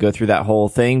 Don't need to go through that whole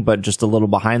thing, but just a little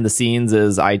behind the scenes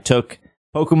is I took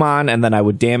Pokemon and then I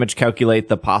would damage calculate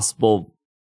the possible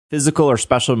physical or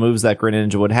special moves that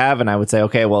Greninja would have. And I would say,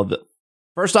 okay, well,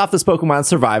 first off, this Pokemon's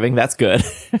surviving. That's good.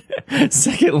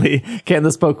 Secondly, can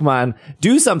this Pokemon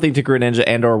do something to Greninja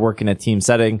and or work in a team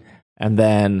setting? And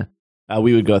then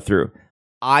we would go through.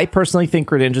 I personally think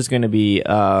Greninja is going to be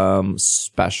a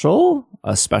special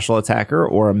attacker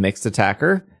or a mixed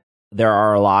attacker. There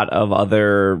are a lot of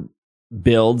other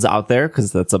builds out there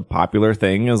because that's a popular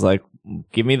thing, is like,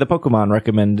 give me the Pokemon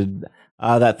recommended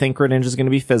that think Greninja is going to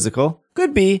be physical.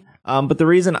 Could be, but the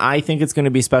reason I think it's going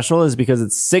to be special is because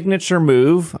its signature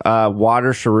move,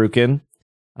 Water Shuriken,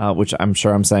 which I'm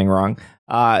sure I'm saying wrong,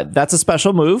 that's a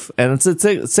special move, and it's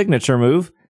a signature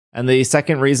move. And the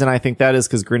second reason I think that is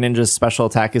because Greninja's special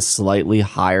attack is slightly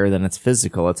higher than its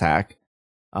physical attack.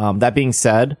 That being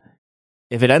said,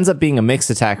 if it ends up being a mixed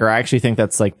attacker, I actually think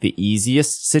that's like the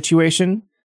easiest situation,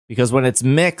 because when it's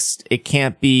mixed, it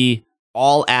can't be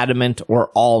all adamant or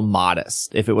all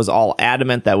modest. If it was all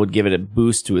adamant, that would give it a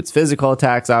boost to its physical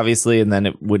attacks, obviously, and then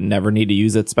it would never need to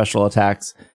use its special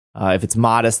attacks. If it's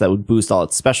modest, that would boost all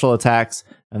its special attacks,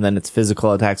 and then its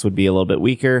physical attacks would be a little bit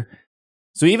weaker.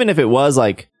 So even if it was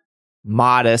like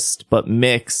modest but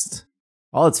mixed,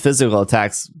 all its physical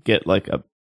attacks get like a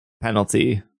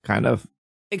penalty, kind of.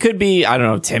 It could be, I don't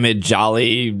know, timid,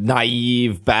 jolly,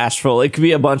 naive, bashful. It could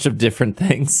be a bunch of different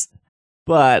things.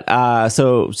 But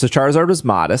so Charizard was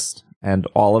modest and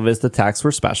all of its attacks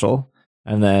were special,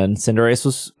 and then Cinderace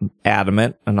was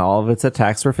adamant and all of its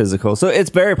attacks were physical. So it's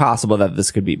very possible that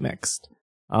this could be mixed.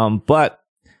 But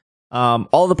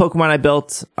all the Pokemon I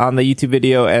built on the YouTube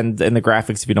video and in the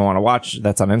graphics, if you don't want to watch,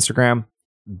 that's on Instagram.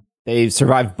 They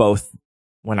survived both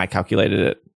when I calculated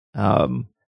it.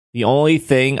 The only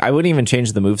thing, I wouldn't even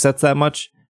change the movesets that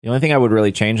much. The only thing I would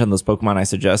really change on those Pokemon I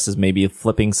suggest is maybe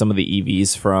flipping some of the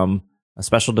EVs from a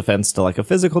special defense to like a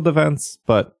physical defense.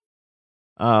 But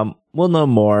we'll know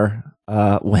more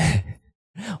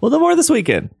Well, no more this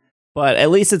weekend. But at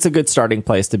least it's a good starting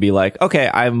place to be like, okay,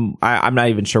 I'm not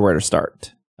even sure where to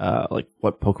start. Like,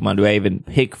 what Pokemon do I even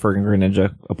pick for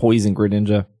Greninja? A Poison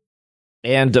Greninja.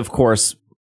 And, of course,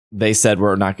 they said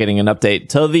we're not getting an update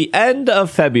till the end of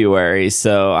February,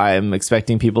 so I'm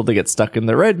expecting people to get stuck in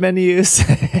the red menus.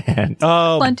 And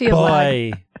Oh, Plenty of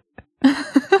boy.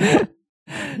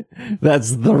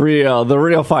 that's the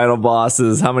real final boss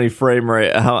is how many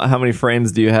how many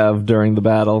frames do you have during the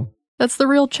battle? That's the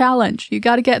real challenge. You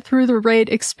got to get through the raid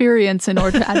experience in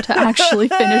order to actually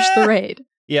finish the raid.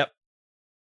 Yep.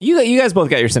 You guys both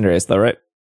got your Cinderace though, right?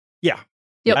 Yeah.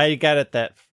 Yep. I got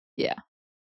it Yeah.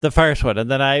 the first one. And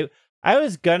then I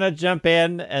was gonna jump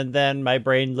in, and then my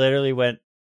brain literally went,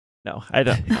 no, I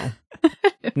don't know.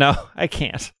 No, I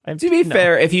can't. To be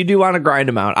fair, if you do want to grind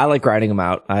them out, I like grinding them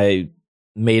out. I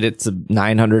made it to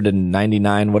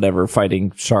 999 whatever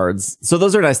fighting shards. So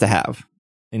those are nice to have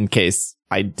in case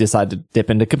I decide to dip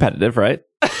into competitive, right?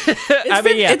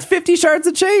 It's 50 shards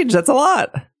of change. That's a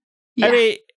lot. Yeah. I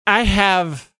mean, I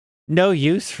have no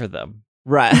use for them.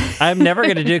 Right. I'm never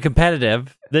going to do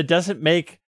competitive. That doesn't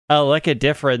make a lick of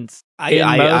difference.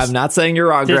 I'm not saying you're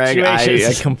wrong, Greg.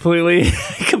 I completely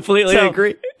So-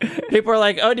 agree. People are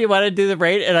like, "Oh, do you want to do the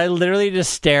raid?" And I literally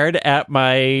just stared at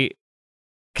my,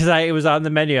 because it was on the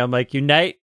menu. I'm like,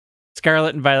 "Unite,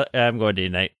 Scarlet and Violet." I'm going to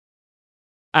Unite.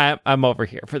 I'm over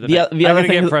here for the night. The I'm other gonna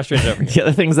thing get frustrated over here. The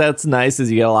other things that's nice is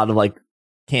you get a lot of like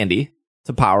candy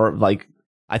to power. Like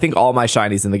I think all my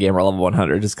shinies in the game are level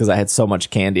 100 just because I had so much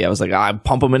candy. I was like, I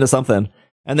pump them into something,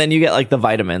 and then you get like the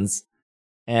vitamins.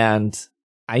 And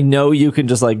I know you can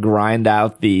just like grind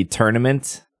out the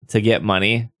tournament to get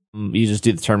money. You just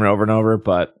do the tournament over and over,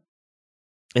 but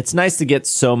it's nice to get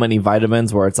so many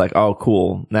vitamins where it's like, oh,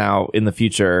 cool. Now in the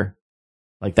future,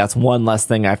 like that's one less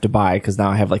thing I have to buy because now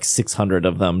I have like 600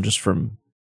 of them just from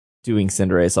doing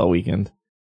Cinderace all weekend.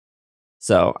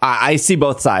 So I see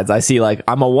both sides. I see like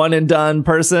I'm a one and done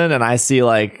person, and I see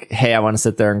like, hey, I want to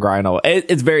sit there and grind.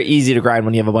 It's very easy to grind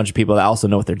when you have a bunch of people that also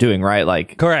know what they're doing, right?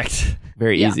 Like Correct.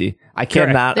 very Yeah. easy. I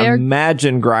cannot They're-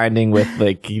 imagine grinding with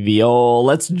like the old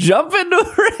let's jump into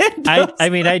randos. I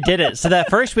mean, I did it. So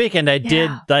that first weekend, I did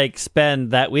Yeah. like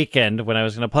spend that weekend when I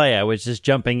was going to play. I was just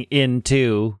jumping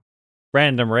into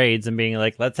random raids and being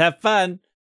like, "Let's have fun."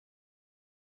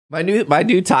 My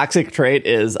new toxic trait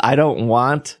is I don't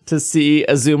want to see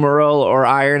Azumarill or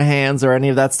Iron Hands or any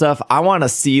of that stuff. I want to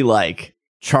see like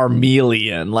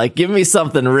Charmeleon. Like give me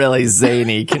something really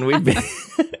zany. Can we be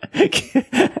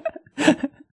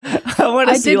I want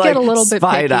to I see did like get a little bit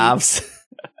picky. Spidops.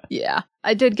 Yeah.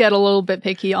 I did get a little bit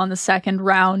picky on the second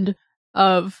round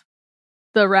of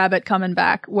the rabbit coming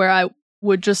back, where I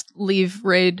would just leave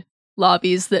raid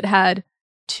lobbies that had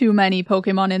too many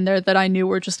Pokemon in there that I knew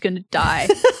were just going to die.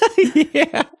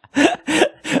 Yeah.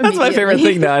 That's my favorite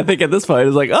Immediately. thing now. I think at this point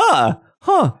it's like,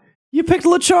 you picked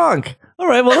Lechonk. All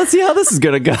right, well, let's see how this is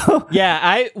going to go. Yeah,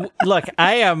 I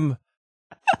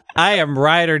am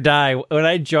ride or die. When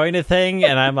I join a thing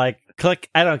and I'm like, click,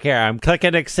 I don't care. I'm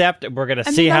clicking accept, and we're gonna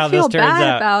see how this turns I feel bad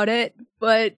out. about it,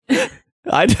 but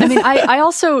I mean, I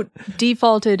also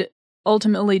defaulted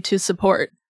ultimately to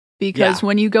support because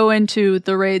when you go into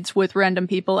the raids with random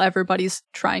people, everybody's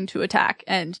trying to attack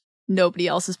and nobody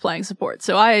else is playing support.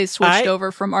 So I switched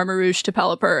over from Armarouge to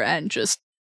Pelipper and just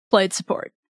played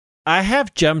support. I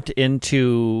have jumped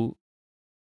into.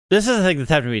 This is a thing that's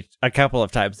happened to me a couple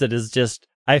of times. That is just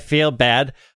I feel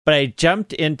bad, but I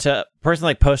jumped into person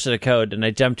like posted a code and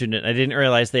I jumped in it. And I didn't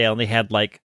realize they only had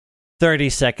like 30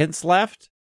 seconds left,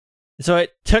 so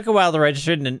it took a while to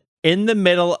register. And in the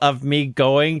middle of me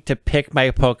going to pick my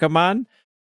Pokemon,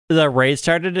 the raid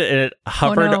started and it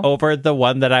hovered over the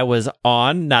one that I was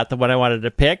on, not the one I wanted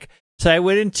to pick. So I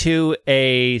went into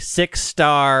a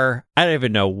 6-star. I don't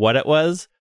even know what it was.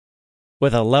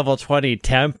 With a level 20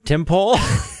 Timpole.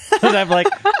 And I'm like,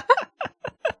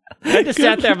 I just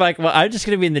sat there. I'm like, well, I'm just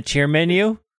going to be in the cheer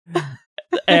menu.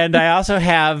 And I also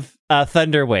have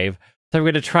Thunder Wave. So I'm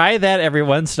going to try that every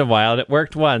once in a while. And it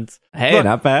worked once. Hey, Look,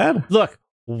 not bad. Look,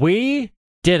 we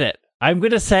did it. I'm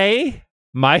going to say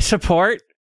my support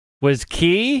was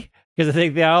key because I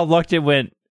think they all looked and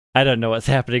went, I don't know what's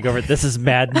happening over. This is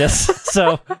madness.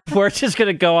 So we're just going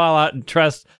to go all out and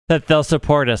trust that they'll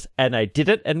support us. And I did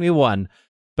it and we won.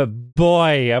 But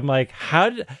boy, I'm like,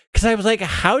 because I was like,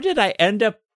 how did I end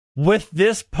up with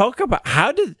this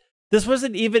Pokemon? This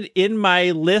wasn't even in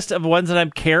my list of ones that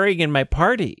I'm carrying in my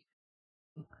party.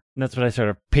 And that's when I sort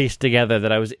of pieced together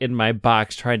that I was in my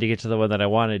box trying to get to the one that I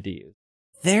wanted to use.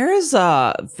 There is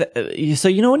so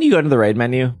you know when you go into the raid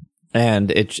menu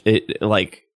and it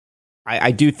like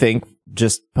I do think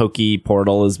just Poke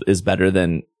Portal is better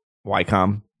than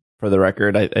Wycom for the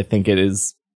record. I think it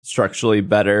is structurally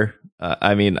better.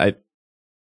 I mean, I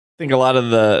think a lot of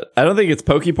I don't think it's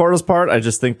PokePortal's part. I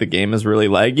just think the game is really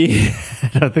laggy.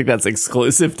 I don't think that's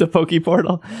exclusive to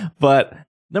PokePortal. But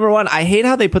number one, I hate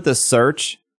how they put the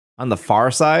search on the far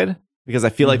side, because I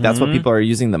feel like that's what people are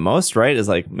using the most, right? Is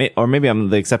like, or maybe I'm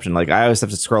the exception. Like, I always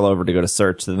have to scroll over to go to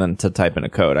search and then to type in a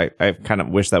code. I kind of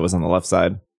wish that was on the left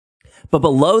side. But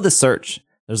below the search,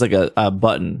 there's like a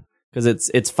button, because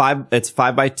it's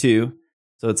 5x2,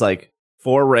 so it's like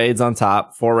 4 raids on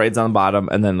top, 4 raids on the bottom,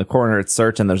 and then in the corner it's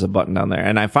search, and there's a button down there.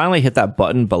 And I finally hit that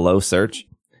button below search,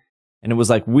 and it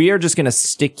was like, we are just gonna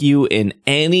stick you in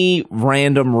any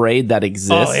random raid that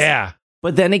exists. Oh yeah.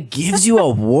 But then it gives you a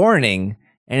warning,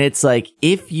 and it's like,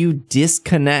 if you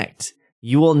disconnect,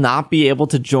 you will not be able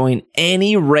to join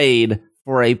any raid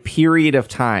for a period of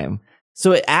time.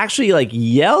 So it actually like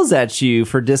yells at you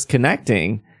for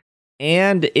disconnecting,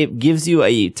 and it gives you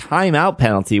a timeout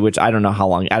penalty, which I don't know how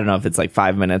long. I don't know if it's like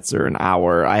 5 minutes or an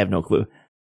hour. I have no clue.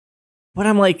 But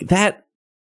I'm like, that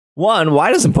one,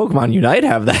 why doesn't Pokemon Unite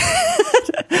have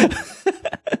that?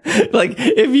 Like,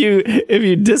 if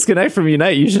you disconnect from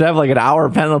Unite, you should have like an hour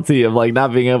penalty of like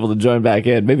not being able to join back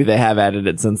in. Maybe they have added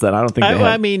it since then. I don't think they have.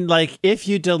 I mean, like, if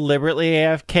you deliberately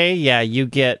AFK, yeah, you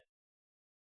get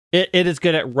it is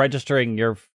good at registering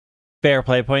your fair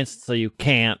play points, so you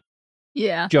can't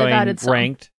join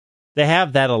ranked. They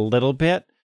have that a little bit,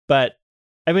 but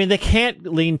I mean, they can't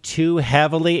lean too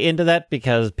heavily into that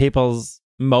because people's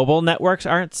mobile networks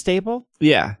aren't stable.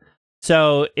 Yeah.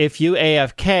 So if you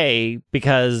AFK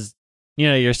because, you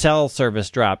know, your cell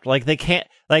service dropped, like, they can't,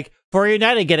 like, for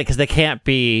Unite, I get it because they can't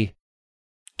be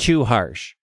too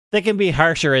harsh. They can be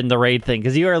harsher in the raid thing,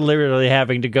 because you are literally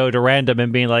having to go to random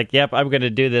and being like, yep, I'm going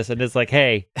to do this. And it's like,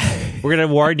 hey, we're going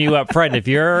to warn you up front. If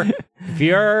your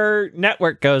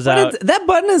network goes out. That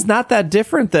button is not that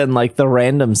different than like the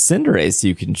random Cinderace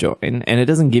you can join. And it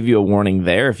doesn't give you a warning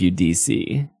there if you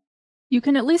DC. You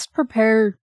can at least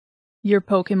prepare your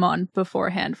Pokemon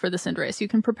beforehand for the Cinderace. You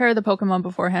can prepare the Pokemon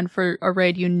beforehand for a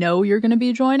raid you know you're going to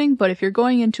be joining, but if you're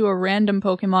going into a random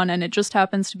Pokemon and it just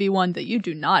happens to be one that you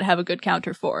do not have a good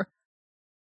counter for,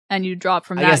 and you drop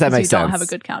from that because you don't have a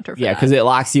good counter for Yeah, because it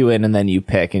locks you in and then you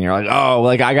pick and you're like, oh,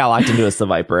 like I got locked into a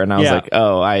Seviper, and I was like,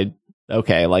 oh,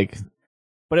 okay, like,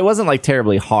 but it wasn't like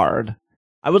terribly hard.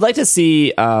 I would like to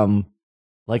see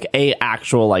like a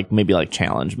actual like maybe like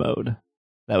challenge mode.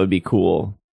 That would be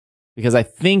cool. Because I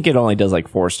think it only does like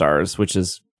 4 stars, which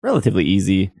is relatively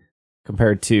easy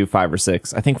compared to 5 or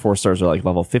 6. I think 4 stars are like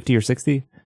level 50 or 60.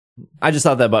 I just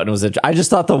thought that button was I just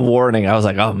thought the warning. I was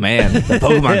like, oh man, the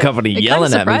Pokemon Company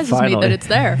yelling at me finally. It surprises me that it's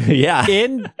there. Yeah.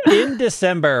 In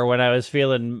December, when I was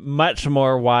feeling much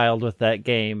more wild with that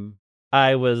game,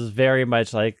 I was very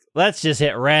much like, let's just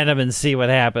hit random and see what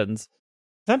happens.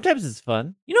 Sometimes it's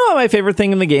fun. You know what my favorite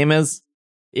thing in the game is?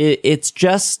 It's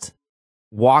just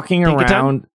walking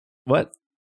around. What?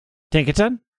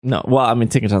 Tinkaton? No, well, I mean,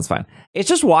 Tinkaton's fine. It's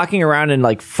just walking around and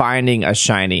like finding a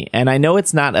shiny, and I know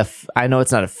it's not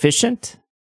efficient,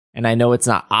 and I know it's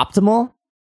not optimal.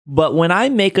 But when I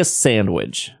make a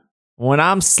sandwich, when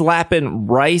I'm slapping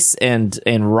rice and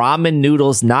ramen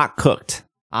noodles not cooked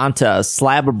onto a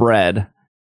slab of bread,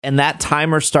 and that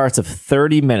timer starts of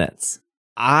 30 minutes.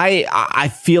 I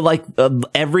feel like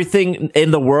everything in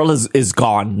the world is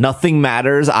gone. Nothing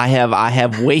matters. I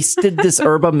have wasted this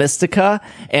Herba Mystica,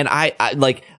 and I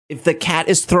like, if the cat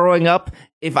is throwing up,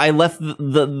 if I left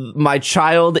my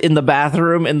child in the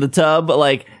bathroom in the tub,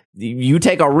 like, you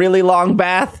take a really long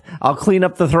bath, I'll clean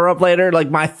up the throw up later. Like,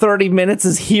 my 30 minutes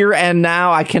is here and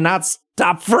now. I cannot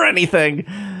stop for anything.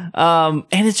 And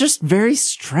it's just very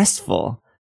stressful.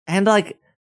 And like,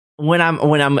 when I'm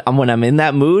in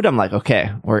that mood, I'm like,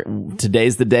 okay,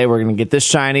 today's the day. We're gonna get this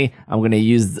shiny. I'm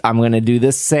gonna do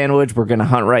this sandwich. We're gonna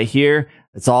hunt right here.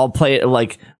 It's all played,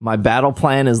 like, my battle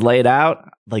plan is laid out.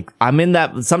 Like, I'm in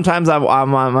that. Sometimes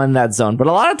I'm in that zone, but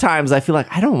a lot of times I feel like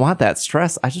I don't want that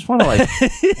stress. I just want to like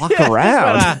walk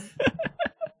around.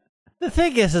 The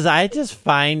thing is I just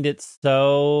find it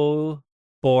so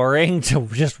boring to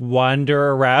just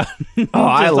wander around. Oh,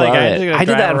 I love it. I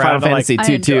did that in Final Fantasy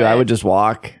 2 too. I would just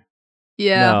walk.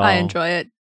 Yeah, I enjoy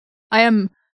it.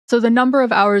 So the number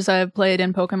of hours I have played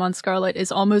in Pokemon Scarlet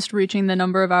is almost reaching the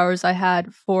number of hours I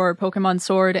had for Pokemon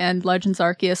Sword and Legends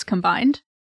Arceus combined.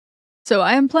 So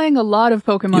I am playing a lot of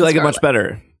Pokemon Scarlet. You like it much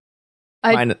better.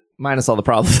 Minus all the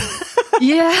problems.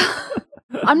 Yeah.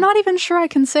 I'm not even sure I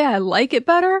can say I like it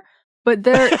better, but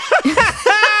there...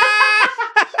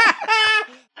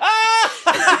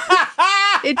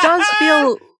 It does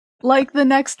feel like the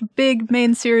next big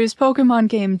main series Pokemon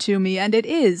game to me, and it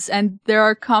is. And there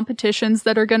are competitions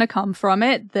that are going to come from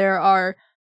it. There are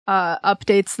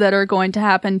updates that are going to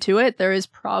happen to it. There is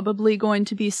probably going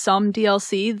to be some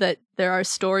DLC that there are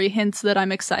story hints that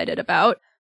I'm excited about.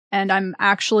 And I'm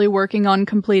actually working on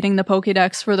completing the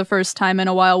Pokédex for the first time in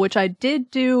a while, which I did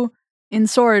do in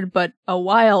Sword, but a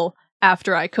while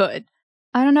after I could.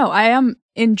 I don't know. I am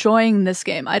enjoying this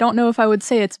game. I don't know if I would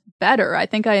say it's better. I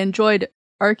think I enjoyed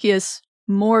Arceus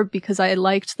more because I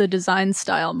liked the design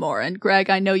style more. And Greg,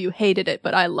 I know you hated it,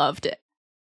 but I loved it.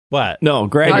 What? No,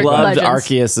 Greg Arc loved Legends.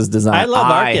 Arceus' design. I love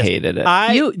Arceus. hated it.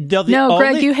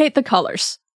 Greg, you hate the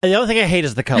colors. The only thing I hate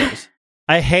is the colors.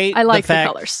 I like the fact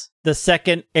the colors. the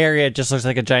second area just looks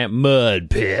like a giant mud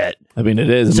pit. I mean, it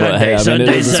is. Sunday, it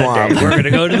is a swamp. We're going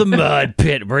to go to the mud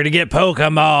pit. We're going to get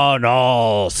Pokemon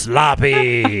all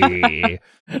sloppy.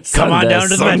 Come on down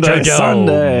to the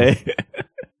Metrodome.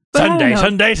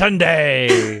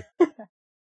 Sunday.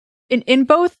 In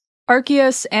both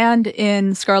Arceus and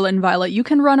in Scarlet and Violet, you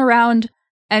can run around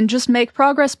and just make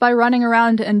progress by running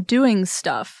around and doing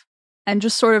stuff and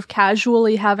just sort of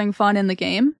casually having fun in the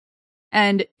game.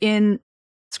 And in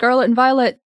Scarlet and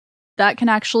Violet, that can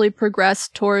actually progress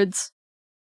towards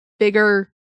bigger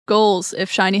goals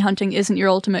if shiny hunting isn't your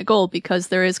ultimate goal, because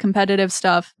there is competitive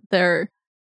stuff. There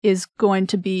is going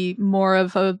to be more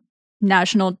of a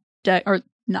national deck, or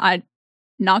I'm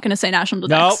not going to say national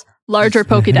decks. Larger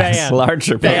Pokédex.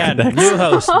 Larger Pokédex. New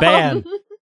host. Ban.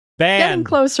 Getting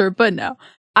closer, but no.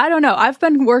 I don't know. I've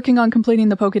been working on completing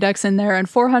the Pokédex in there, and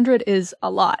 400 is a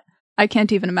lot. I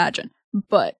can't even imagine.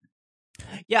 But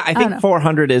yeah, I think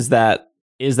 400 is that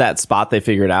spot they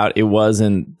figured out. It was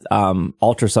in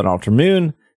Ultra Sun, Ultra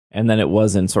Moon, and then it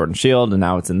was in Sword and Shield, and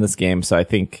now it's in this game. So I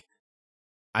think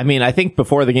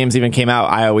before the games even came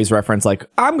out, I always reference like,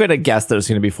 I'm going to guess there's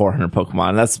going to be 400 Pokemon.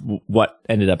 And that's what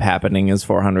ended up happening is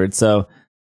 400. So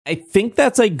I think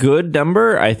that's a good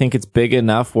number. I think it's big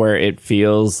enough where it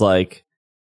feels like,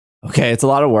 okay, it's a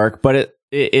lot of work, but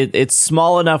it's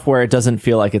small enough where it doesn't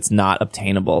feel like it's not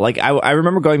obtainable. Like I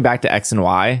remember going back to X and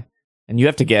Y, and you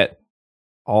have to get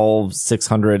all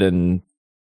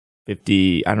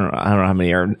 650. I don't know how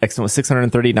many are. X was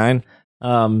 639.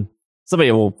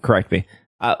 Somebody will correct me.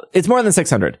 It's more than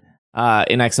 600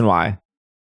 in X and Y.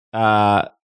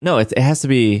 No, it has to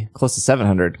be close to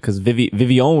 700 because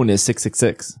Vivian is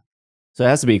 666. So it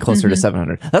has to be closer to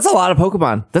 700. That's a lot of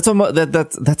Pokemon. That's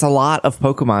a lot of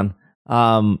Pokemon.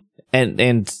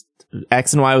 And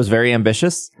X and Y was very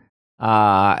ambitious.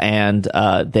 And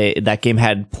that game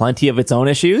had plenty of its own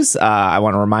issues. I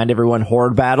want to remind everyone,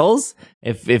 horde battles.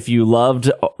 If you loved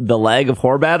the leg of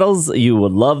horde battles, you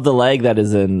would love the leg that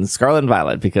is in Scarlet and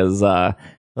Violet, because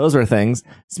those were things.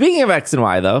 Speaking of X and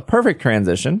Y, though, perfect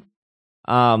transition.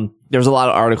 There's a lot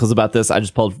of articles about this. I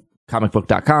just pulled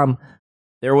comicbook.com.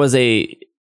 There was a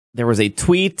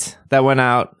tweet that went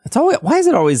out. Why is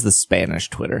it always the Spanish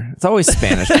Twitter? It's always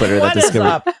Spanish Twitter that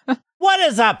discovered. What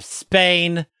is up,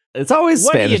 Spain? It's always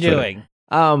Spanish Twitter. What are you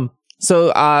doing?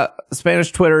 So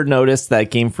Spanish Twitter noticed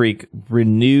that Game Freak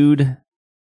renewed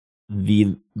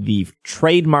the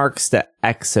trademarks to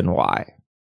X and Y.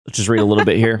 Let's just read a little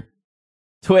bit here.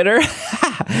 Twitter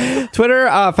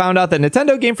found out that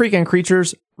Nintendo, Game Freak, and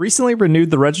Creatures recently renewed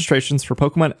the registrations for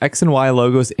Pokemon X and Y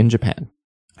logos in Japan.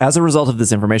 As a result of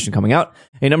this information coming out,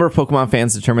 a number of Pokemon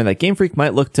fans determined that Game Freak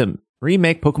might look to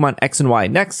remake Pokemon X and Y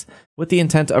next, with the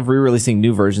intent of re-releasing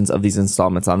new versions of these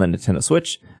installments on the Nintendo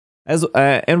Switch.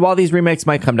 And while these remakes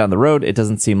might come down the road, it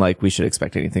doesn't seem like we should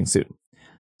expect anything soon.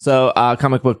 So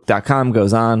comicbook.com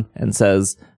goes on and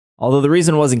says, although the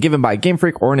reason wasn't given by Game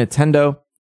Freak or Nintendo,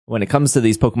 when it comes to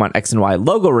these Pokemon X and Y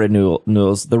logo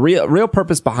renewals, the real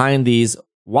purpose behind these,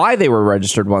 why they were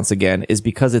registered once again, is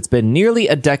because it's been nearly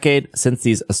a decade since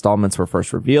these installments were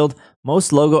first revealed.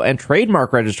 Most logo and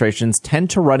trademark registrations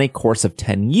tend to run a course of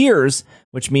 10 years,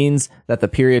 which means that the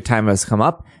period of time has come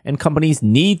up and companies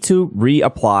need to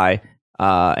reapply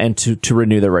and to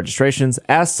renew their registrations.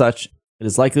 As such, it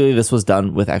is likely this was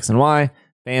done with X and Y.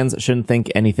 Fans shouldn't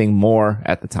think anything more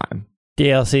at the time.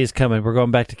 DLC is coming. We're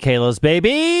going back to Kalos,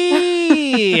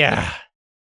 baby. I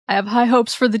have high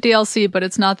hopes for the DLC, but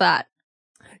it's not that.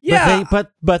 Yeah,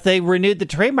 but they renewed the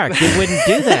trademark. They wouldn't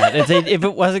do that if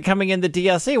it wasn't coming in the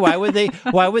DLC.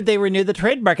 Why would they renew the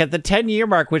trademark at the 10-year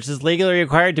mark, which is legally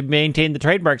required to maintain the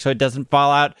trademark so it doesn't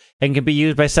fall out and can be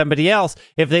used by somebody else?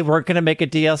 If they weren't going to make a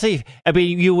DLC, I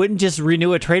mean, you wouldn't just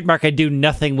renew a trademark and do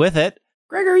nothing with it.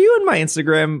 Greg, are you in my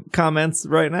Instagram comments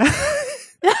right now?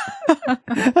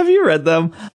 Have you read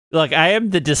them? Look, I am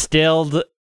the distilled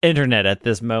internet at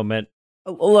this moment.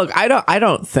 Look, I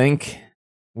don't think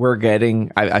we're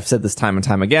getting, I've said this time and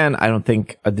time again, I don't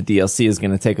think the DLC is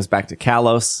going to take us back to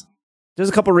Kalos. There's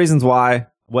a couple reasons why.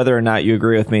 Whether or not you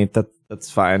agree with me,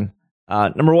 that's fine.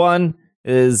 Number one,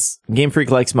 is Game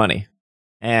Freak likes money.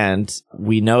 And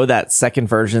we know that second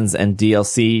versions and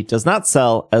DLC does not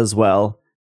sell as well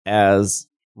as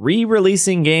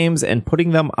re-releasing games and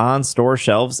putting them on store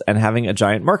shelves and having a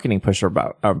giant marketing push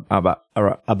around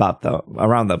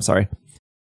them. Sorry.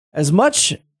 As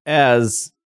much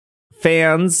as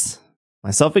fans,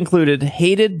 myself included,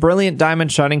 hated Brilliant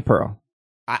Diamond Shining Pearl.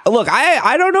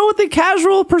 I don't know what the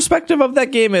casual perspective of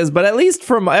that game is, but at least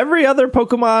from every other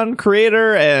Pokemon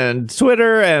creator and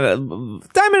Twitter and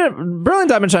Brilliant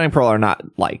Diamond Shining Pearl are not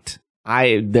liked.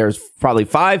 There's probably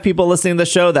 5 people listening to the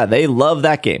show that they love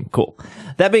that game. Cool.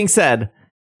 That being said,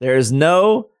 there's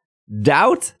no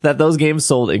doubt that those games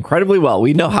sold incredibly well.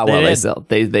 We know how well they sold.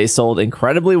 They sold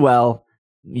incredibly well.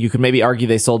 You could maybe argue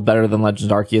they sold better than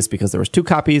Legends Arceus because there was 2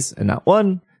 copies and not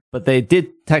 1. But they did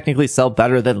technically sell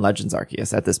better than Legends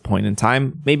Arceus at this point in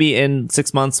time. Maybe in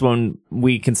 6 months when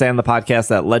we can say on the podcast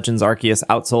that Legends Arceus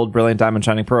outsold Brilliant Diamond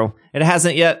Shining Pearl. It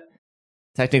hasn't yet.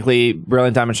 Technically,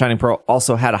 Brilliant Diamond Shining Pearl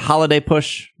also had a holiday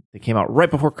push. They came out right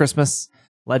before Christmas.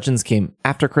 Legends came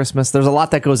after Christmas. There's a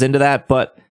lot that goes into that,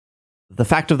 but the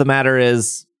fact of the matter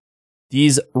is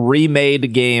these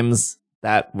remade games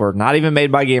that were not even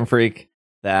made by Game Freak,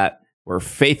 that were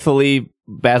faithfully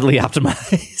badly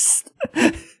optimized.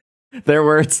 Their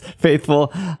words, faithful,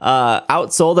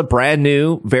 outsold a brand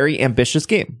new, very ambitious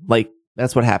game. Like,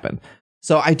 that's what happened.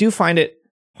 So I do find it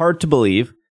hard to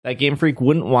believe that Game Freak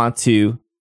wouldn't want to,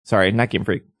 sorry, not Game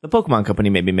Freak, the Pokemon Company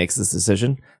maybe makes this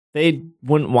decision. They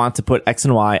wouldn't want to put X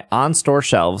and Y on store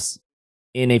shelves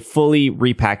in a fully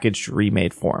repackaged,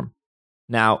 remade form.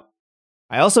 Now,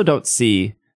 I also don't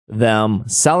see them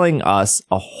selling us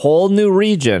a whole new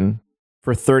region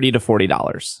for $30 to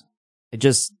 $40. I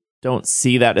just don't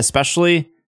see that, especially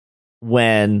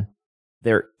when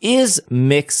there is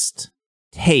mixed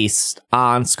taste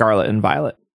on Scarlet and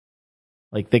Violet.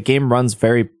 Like, the game runs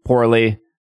very poorly.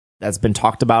 That's been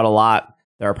talked about a lot.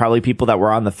 There are probably people that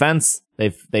were on the fence.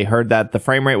 They heard that the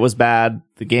frame rate was bad,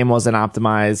 the game wasn't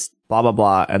optimized, blah, blah,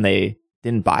 blah, and they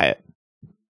didn't buy it.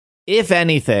 If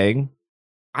anything,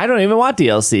 I don't even want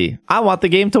DLC. I want the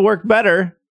game to work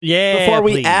better before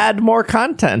we add more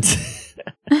content.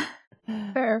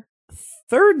 Fair.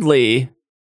 Thirdly,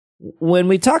 when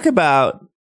we talk about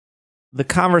the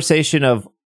conversation of,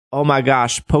 oh my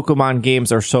gosh, Pokemon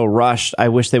games are so rushed, I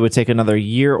wish they would take another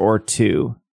year or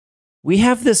 2. We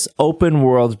have this open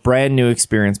world, brand new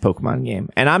experience Pokemon game.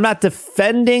 And I'm not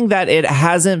defending that it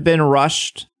hasn't been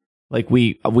rushed. Like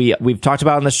we've talked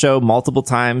about on the show multiple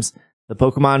times. The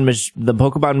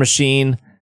Pokemon machine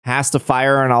has to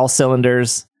fire on all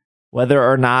cylinders. Whether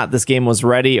or not this game was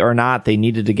ready or not, they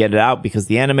needed to get it out because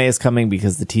the anime is coming,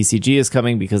 because the TCG is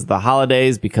coming, because of the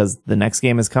holidays, because the next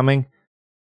game is coming.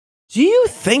 Do you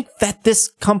think that this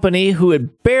company, who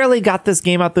had barely got this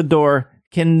game out the door,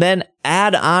 can then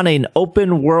add on an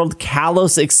open world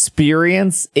Kalos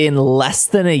experience in less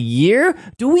than a year?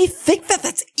 Do we think that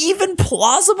that's even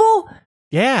plausible?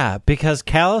 Yeah, because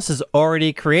Kalos is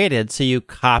already created, so you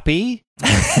copy,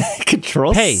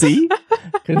 Control C,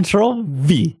 Control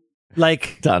V.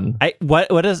 Like, done.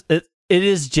 What is it? It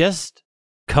is just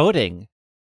coding,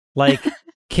 like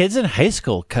kids in high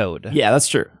school code. Yeah, that's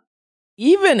true.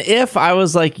 Even if I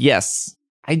was like, yes,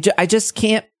 I just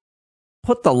can't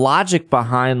put the logic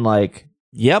behind like,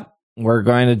 yep, we're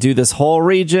going to do this whole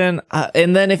region.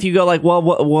 And then if you go like,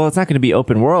 well, it's not going to be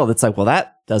open world. It's like, well,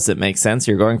 that doesn't make sense.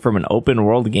 You're going from an open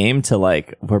world game to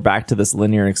like, we're back to this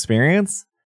linear experience.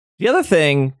 The other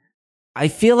thing, I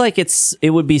feel like it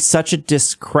would be such a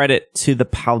discredit to the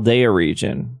Paldea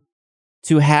region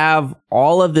to have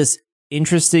all of this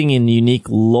interesting and unique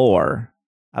lore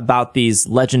about these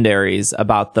legendaries,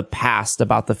 about the past,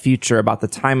 about the future, about the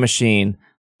time machine.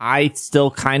 I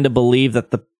still kind of believe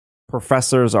that the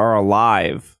professors are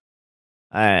alive,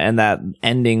 and that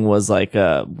ending was like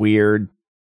a weird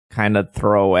kind of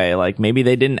throwaway. Like maybe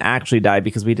they didn't actually die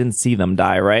because we didn't see them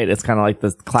die, right? It's kind of like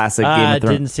the classic Game of Thrones.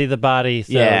 I didn't see the body,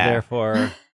 so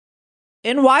therefore.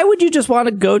 And why would you just want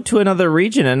to go to another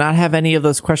region and not have any of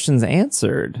those questions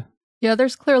answered? Yeah,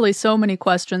 there's clearly so many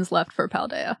questions left for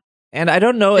Paldea. And I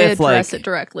don't know they if like address it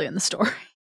directly in the story.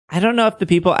 I don't know if the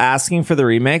people asking for the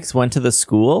remakes went to the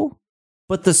school,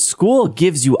 but the school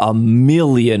gives you a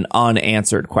million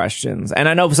unanswered questions. And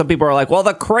I know some people are like, well,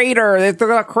 the crater is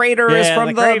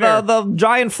from the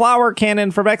giant flower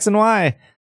cannon from X and Y.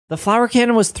 The flower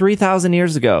cannon was 3,000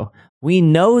 years ago. We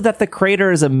know that the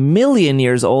crater is 1,000,000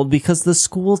 years old because the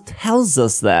school tells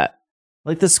us that.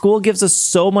 Like, the school gives us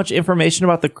so much information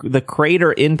about the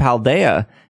crater in Paldea,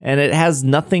 and it has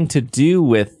nothing to do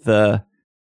with the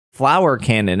flower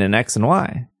cannon in X and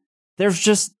Y. There's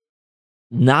just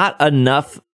not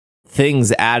enough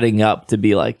things adding up to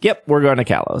be like, yep, we're going to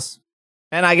Kalos.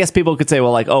 And I guess people could say,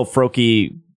 well, like, oh,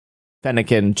 Froakie,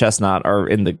 Fennekin, Chestnut are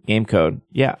in the game code.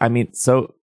 Yeah, I mean,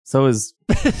 so is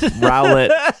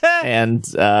Rowlet and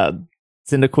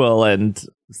Cyndaquil and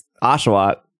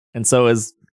Oshawott, and so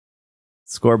is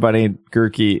Scorbunny,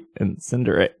 Grookey, and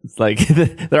Cinderace. It's like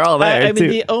they're all there. I mean,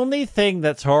 the only thing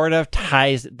that sort of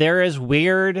ties there is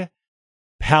weird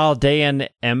Paldean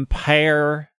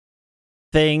Empire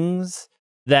things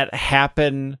that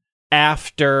happen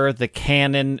after the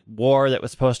canon war that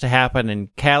was supposed to happen in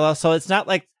Kalos. So it's not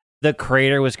like the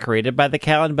crater was created by the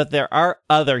Kalos, but there are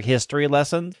other history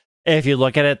lessons, if you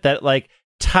look at it, that like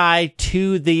tie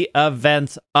to the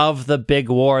events of the big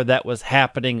war that was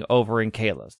happening over in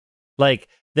Kalos. Like,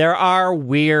 there are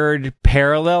weird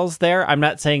parallels there. I'm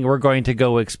not saying we're going to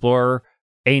go explore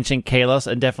ancient Kalos,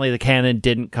 and definitely the canon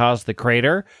didn't cause the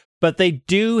crater, but they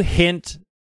do hint,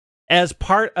 as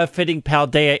part of fitting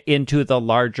Paldea into the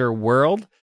larger world,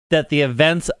 that the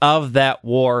events of that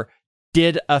war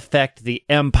did affect the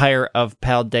Empire of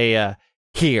Paldea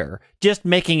here, just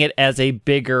making it as a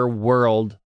bigger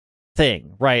world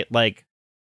thing, right? Like,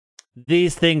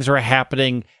 these things were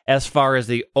happening as far as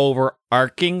the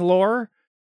overarching lore,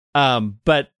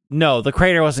 but no, the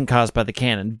crater wasn't caused by the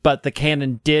canon, but the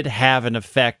canon did have an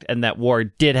effect, and that war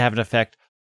did have an effect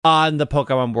on the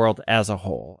Pokemon world as a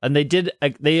whole. And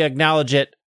they acknowledge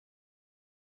it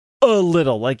a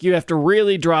little. Like, you have to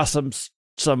really draw some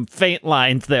faint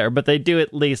lines there, but they do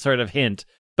at least sort of hint.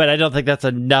 But I don't think that's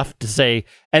enough to say,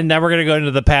 and now we're going to go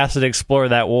into the past and explore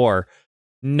that war.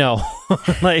 No,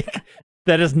 like,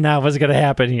 that is not what's going to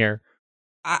happen here.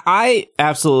 I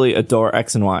absolutely adore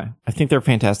X and Y. I think they're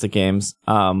fantastic games,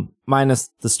 minus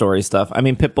the story stuff. I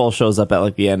mean, Pitbull shows up at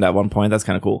like the end at one point. That's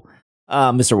kind of cool.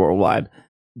 Mr. Worldwide.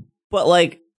 But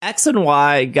like X and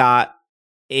Y got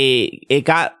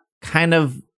kind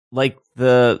of like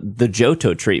the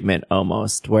Johto treatment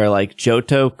almost, where like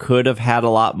Johto could have had a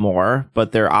lot more,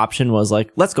 but their option was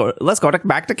like, let's go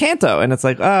back to Kanto. And it's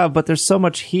like, but there's so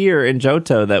much here in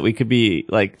Johto that we could be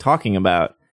like talking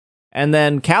about. And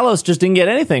then Kalos just didn't get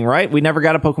anything, right? We never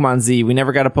got a Pokemon Z. We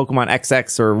never got a Pokemon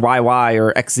XX or YY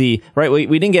or XZ, right? We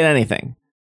didn't get anything.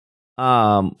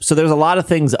 So there's a lot of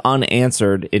things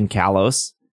unanswered in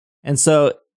Kalos. And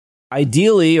so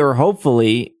ideally or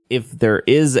hopefully, if there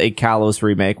is a Kalos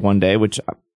remake one day, which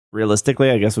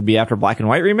realistically I guess would be after Black and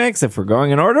White remakes, if we're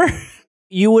going in order,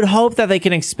 you would hope that they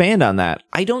can expand on that.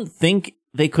 I don't think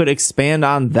they could expand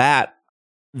on that.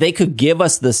 They could give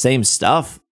us the same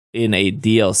stuff in a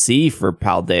DLC for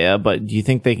Paldea, but do you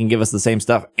think they can give us the same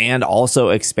stuff and also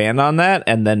expand on that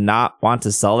and then not want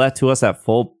to sell that to us at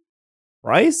full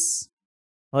price?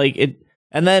 Like it.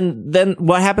 And then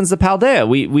what happens to Paldea?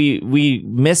 We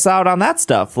miss out on that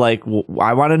stuff. Like,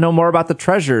 I want to know more about the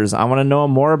treasures. I want to know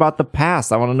more about the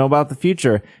past. I want to know about the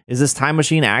future. Is this time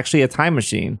machine actually a time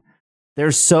machine?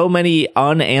 There's so many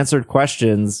unanswered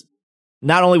questions,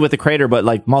 not only with the crater, but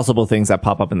like multiple things that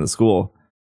pop up in the school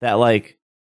that like,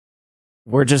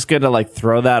 we're just going to like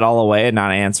throw that all away and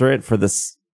not answer it for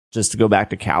this, just to go back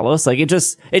to Kalos. Like, it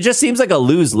just seems like a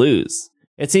lose-lose.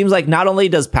 It seems like not only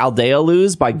does Paldea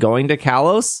lose by going to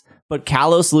Kalos, but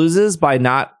Kalos loses by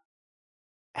not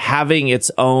having its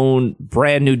own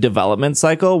brand new development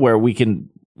cycle where we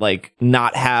can like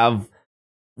not have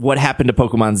what happened to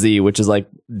Pokemon Z, which is like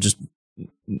just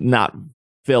not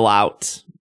fill out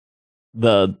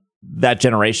that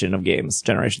generation of games,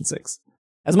 Generation 6.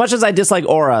 As much as I dislike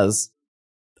Auras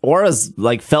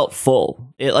like felt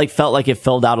full. It like felt like it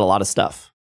filled out a lot of stuff.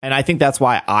 And I think that's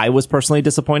why I was personally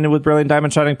disappointed with Brilliant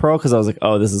Diamond Shining Pearl, because I was like,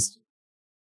 oh, this is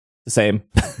the same.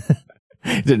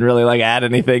 It didn't really like add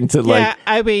anything to like. Yeah,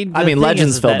 I mean,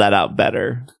 Legends filled that out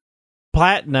better.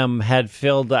 Platinum had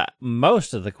filled out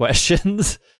most of the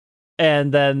questions,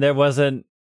 and then there was not.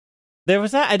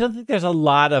 I don't think there's a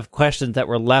lot of questions that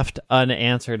were left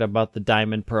unanswered about the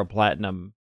Diamond, Pearl,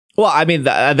 Platinum. Well, I mean,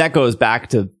 that goes back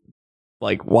to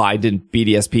like, why didn't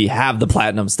BDSP have the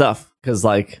Platinum stuff? Because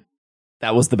like,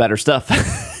 that was the better stuff.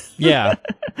 Yeah.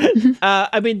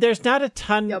 I mean, there's not a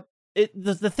ton. Yep.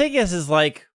 The thing is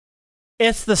like,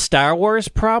 it's the Star Wars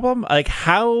problem. Like,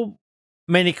 how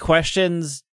many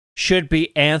questions should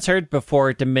be answered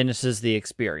before it diminishes the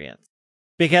experience?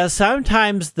 Because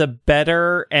sometimes the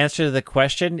better answer to the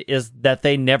question is that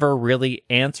they never really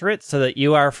answer it, so that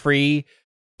you are free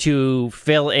to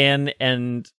fill in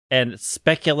and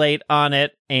speculate on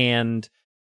it and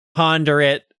ponder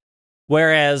it.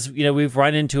 Whereas, we've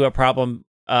run into a problem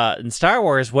in Star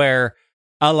Wars where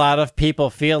a lot of people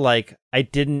feel like I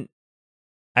didn't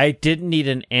need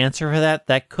an answer for that.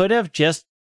 That could have just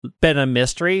been a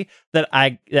mystery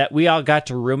that we all got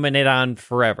to ruminate on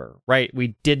forever, right?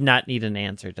 We did not need an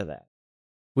answer to that.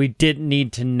 We didn't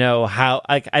need to know how.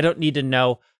 Like, I don't need to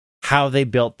know how they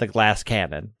built the glass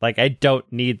cannon. Like, I don't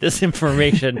need this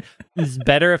information. It's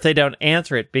better if they don't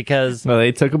answer it, because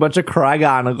they took a bunch of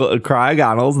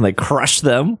cryogonals and they crushed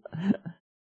them,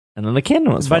 and then the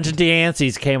cannon was a bunch of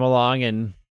Deances came along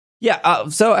and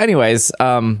so anyways,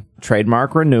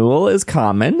 trademark renewal is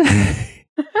common.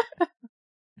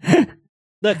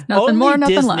 Look, nothing more,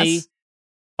 nothing less.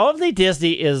 Only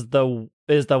Disney is the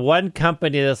one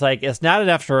company that's like, it's not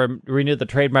enough to renew the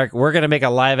trademark. We're going to make a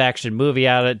live action movie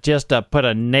out of it just to put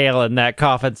a nail in that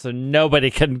coffin so nobody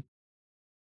can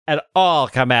at all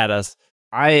come at us.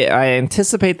 I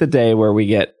anticipate the day where we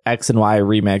get X and Y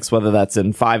remakes, whether that's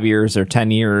in 5 years or 10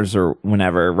 years or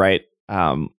whenever, right?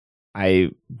 I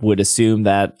would assume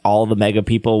that all the Mega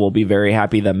people will be very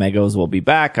happy that Megos will be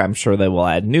back. I'm sure they will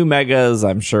add new Megas.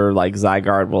 I'm sure like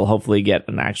Zygarde will hopefully get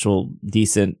an actual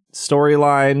decent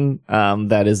storyline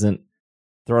that isn't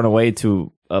thrown away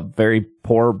to a very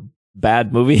poor,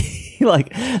 bad movie.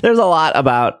 Like, there's a lot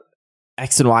about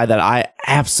X and Y that I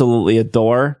absolutely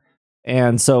adore.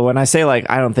 And so when I say, like,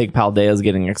 I don't think Paldea is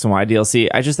getting X and Y DLC,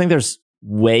 I just think there's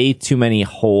way too many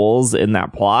holes in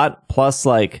that plot. Plus,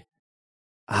 like,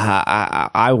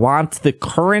 I want the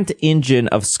current engine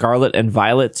of Scarlet and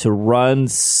Violet to run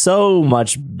so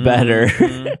much better.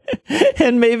 Mm-hmm.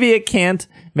 And maybe it can't.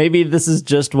 Maybe this is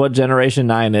just what Generation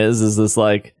 9 is this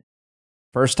like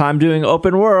first time doing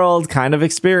open world kind of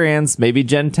experience. Maybe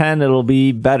Gen 10 it'll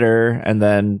be better, and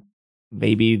then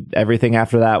maybe everything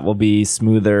after that will be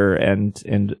smoother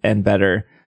and better.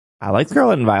 I like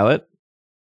Scarlet and Violet,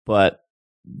 but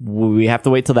we have to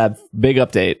wait till that big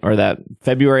update or that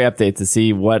February update to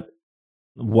see what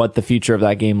the future of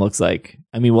that game looks like.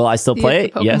 I mean, will I still play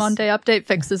it? The Pokemon Day update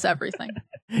fixes everything.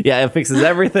 Yeah, it fixes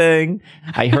everything.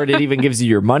 I heard it even gives you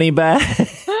your money back.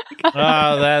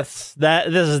 Oh, this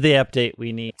is the update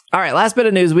we need. All right, last bit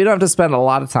of news. We don't have to spend a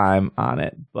lot of time on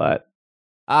it, but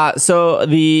so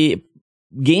the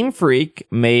Game Freak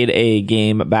made a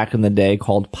game back in the day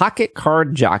called Pocket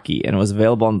Card Jockey, and it was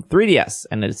available on the 3DS,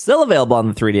 and it's still available on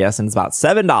the 3DS, and it's about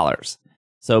 $7.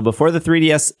 So before the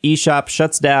 3DS eShop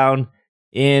shuts down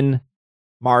in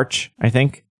March, I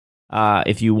think,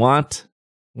 if you want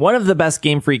one of the best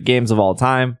Game Freak games of all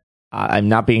time, I'm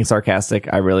not being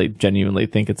sarcastic. I really genuinely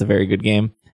think it's a very good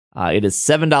game. It is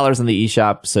 $7 on the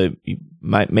eShop, so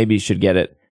maybe you should get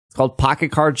it. It's called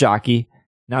Pocket Card Jockey.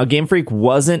 Now, Game Freak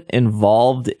wasn't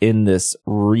involved in this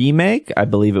remake. I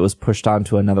believe it was pushed on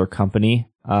to another company.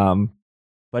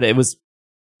 But it was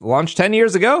launched 10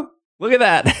 years ago. Look at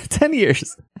that. 10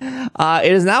 years.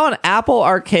 It is now on Apple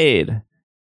Arcade.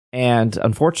 And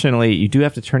unfortunately, you do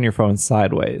have to turn your phone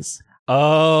sideways.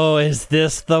 Oh, is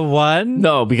this the one?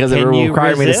 No, because it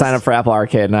required me to sign up for Apple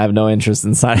Arcade, and I have no interest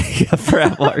in signing up for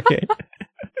Apple Arcade.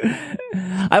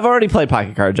 I've already played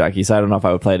Pocket Card Jockey, so I don't know if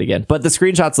I would play it again. But the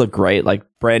screenshots look great, like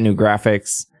brand new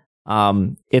graphics.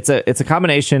 It's a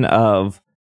combination of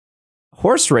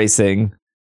horse racing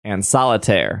and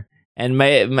solitaire. And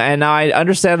now I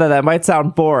understand that might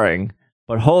sound boring,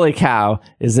 but holy cow,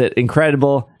 is it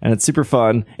incredible, and it's super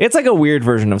fun. It's like a weird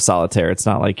version of solitaire. It's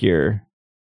not like your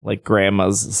like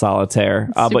grandma's solitaire.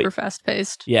 Super fast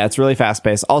paced. Yeah, it's really fast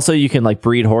paced. Also, you can like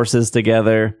breed horses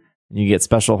together, and you get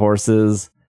special horses.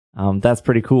 That's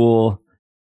pretty cool.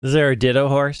 Is there a Ditto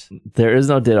horse? There is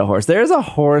no Ditto horse. There is a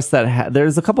horse that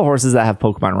there's a couple horses that have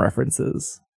Pokemon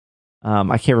references.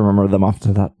 I can't remember them off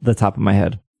the top of my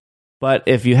head. But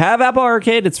if you have Apple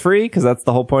Arcade, it's free because that's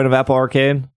the whole point of Apple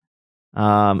Arcade.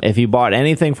 If you bought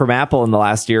anything from Apple in the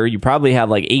last year, you probably have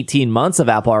like 18 months of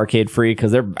Apple Arcade free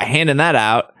because they're handing that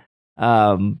out.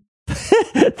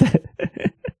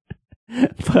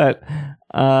 But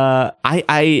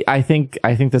I think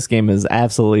this game is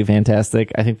absolutely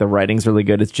fantastic. I think the writing's really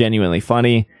good. It's genuinely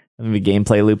funny. I think the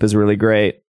gameplay loop is really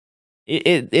great.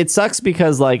 It sucks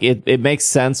because like it makes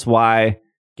sense why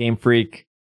Game Freak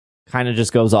kind of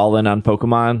just goes all in on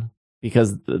Pokemon,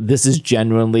 because this is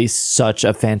genuinely such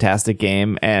a fantastic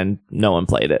game and no one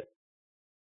played it.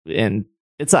 And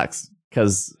it sucks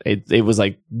because it was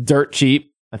like dirt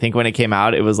cheap. I think when it came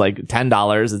out, it was like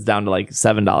 $10. It's down to like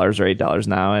 $7 or $8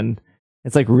 now. And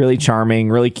it's like really charming,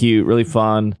 really cute, really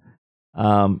fun,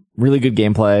 really good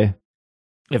gameplay.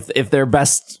 If their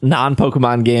best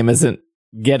non-Pokemon game isn't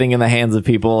getting in the hands of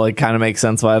people, it kind of makes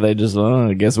sense why they just,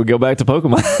 I guess we go back to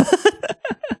Pokemon.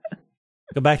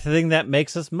 Go back to the thing that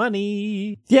makes us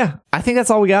money. Yeah, I think that's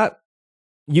all we got.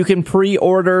 You can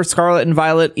pre-order Scarlet and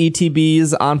Violet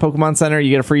ETBs on Pokemon Center. You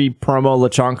get a free promo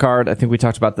Lechonk card. I think we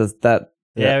talked about that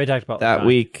Yeah, we talked about that LeBron.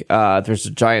 week. There's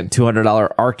a giant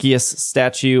 $200 Arceus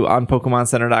statue on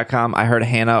PokemonCenter.com. I heard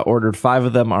Hannah ordered 5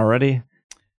 of them already.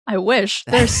 I wish.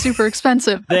 They're super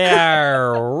expensive. They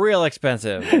are real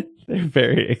expensive. They're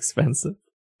very expensive.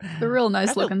 They're real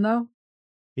nice looking, though.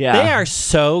 Yeah. They are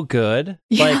so good.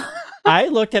 Yeah. Like, I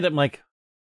looked at it, I'm like,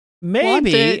 Want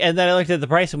maybe. it. And then I looked at the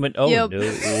price and went, oh, Yep. no.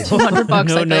 $200, I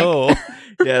think. No.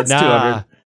 Yeah, it's Nah.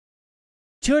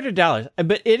 200. $200.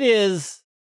 But it is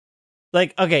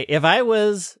like, okay, if I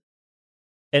was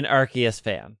an Arceus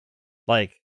fan,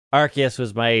 like Arceus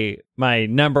was my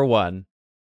number one,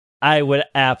 I would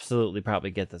absolutely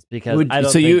probably get this because I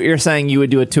don't think... You're saying you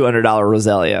would do a $200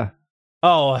 Roselia?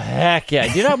 Oh, heck yeah.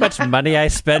 Do you know how much money I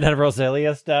spend on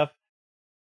Roselia stuff?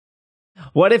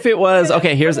 What if it was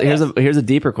okay? Here's a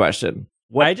deeper question.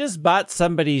 I just bought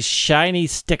somebody's shiny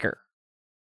sticker.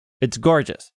 It's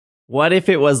gorgeous. What if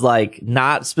it was like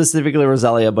not specifically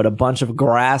Roselia, but a bunch of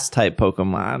grass type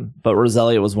Pokemon, but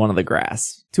Roselia was one of the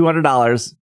grass?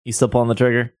 $200. You still pulling the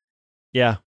trigger?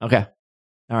 Yeah. Okay.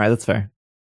 All right, that's fair.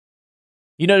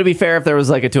 You know, to be fair, if there was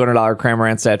like a $200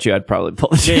 Cramorant statue, I'd probably pull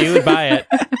the Yeah, trigger. you would buy it.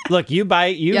 Look, you buy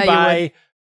you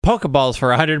Pokeballs for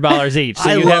 $100 each. So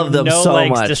I you love have them no so legs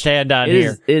much. to stand on It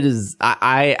here. is.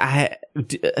 I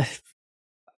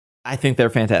think they're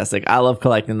fantastic. I love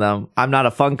collecting them. I'm not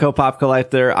a Funko Pop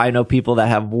collector. I know people that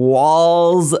have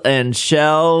walls and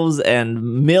shelves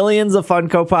and millions of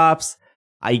Funko Pops.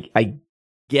 I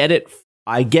get it.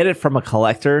 I get it from a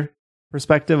collector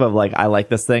perspective of like, I like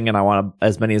this thing and I want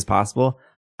as many as possible.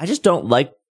 I just don't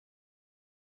like,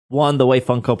 one, the way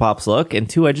Funko Pops look, and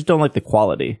two, I just don't like the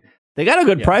quality. They got a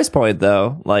good price point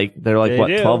though. Like they're like, They what,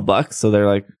 do. $12? So they're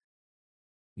like,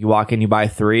 you walk in, you buy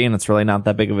 3 and it's really not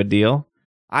that big of a deal.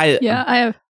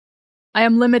 I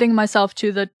am limiting myself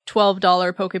to the $12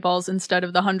 Pokeballs instead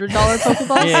of the $100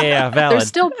 Pokeballs. Yeah, valid. They're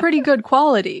still pretty good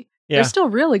quality. Yeah. They're still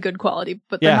really good quality,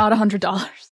 but they're Yeah. not $100.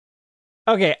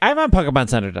 Okay, I'm on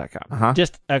PokemonCenter.com. Uh-huh.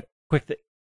 Just a quick thing.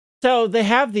 So they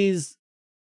have these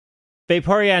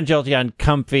Vaporeon, Jolteon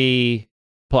comfy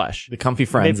plush. The comfy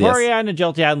friends, yes. Vaporeon and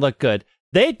Jolteon look good.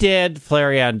 They did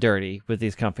Flareon dirty with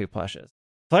these comfy plushes.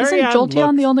 Isn't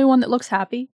Jolteon the only one that looks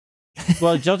happy?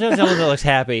 Well, Jolteon's the only one that looks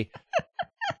happy.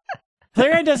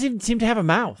 Flareon doesn't even seem to have a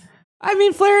mouth. I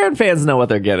mean, Flareon fans know what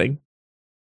they're getting.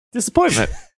 Disappointment.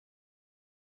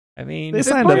 I mean, They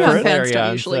signed up for Vaporeon it. fans Flareon,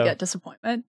 don't usually so- get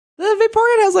disappointment. The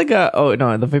Vaporeon has like a... Oh,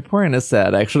 no, the Vaporeon is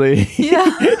sad, actually. Yeah.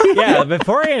 Yeah,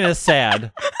 Vaporeon is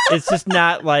sad. It's just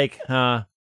not like, I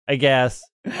guess.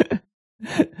 The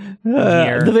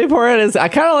Vaporeon is... I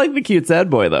kind of like the cute sad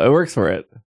boy, though. It works for it.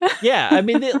 Yeah, I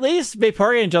mean, at least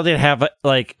Vaporeon and Jolteon have,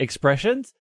 like,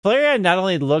 expressions. Flareon not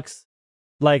only looks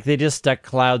like they just stuck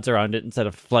clouds around it instead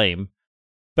of flame,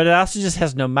 but it also just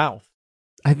has no mouth.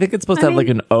 I think it's supposed to have like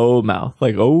an O mouth.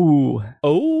 Like, oh.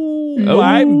 Oh,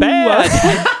 I'm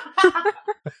bad.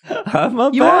 I'm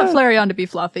a You bad. want Flareon to be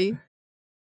fluffy.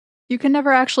 You can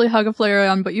never actually hug a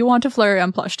Flareon, but you want a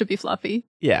Flareon plush to be fluffy.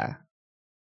 Yeah.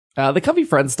 The Comfy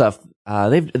Friends stuff,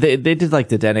 they did like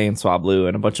Dedenne and Swablu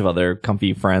and a bunch of other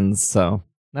Comfy Friends, so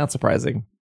not surprising.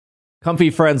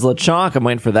 Comfy Friends Lechonk, I'm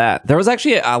waiting for that. There was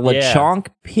actually a Lechonk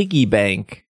piggy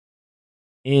bank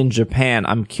in Japan.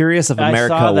 I'm curious if I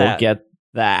America saw will that. get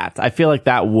that. I feel like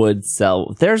that would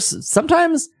sell.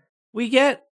 Sometimes we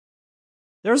get...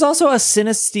 There's also a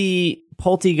Sinistea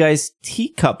Poltegeist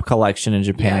teacup collection in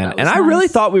Japan, that and was I really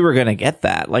nice. thought we were going to get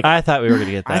that. Like, I thought we were going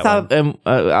to get that. I thought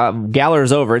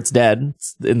Galar's over. It's dead.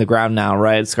 It's in the ground now,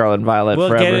 right? Scarlet and Violet we'll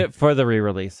forever. get it for the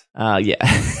re-release. Yeah.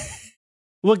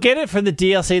 We'll get it for the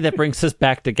DLC that brings us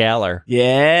back to Galar.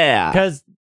 Yeah. Because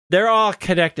they're all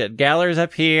connected. Galar's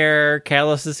up here,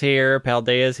 Kalos is here,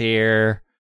 Paldea's here.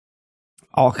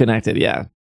 All connected, yeah.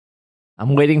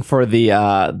 I'm waiting for the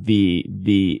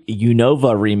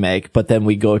Unova remake, but then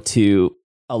we go to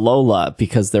Alola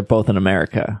because they're both in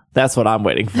America. That's what I'm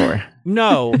waiting for.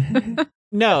 No.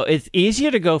 No, it's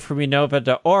easier to go from Unova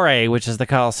to Ore, which is the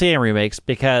Coliseum remakes,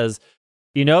 because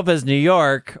Unova's New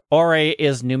York, Ore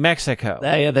is New Mexico.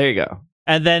 Yeah, there you go.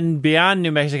 And then beyond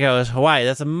New Mexico is Hawaii.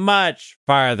 That's a much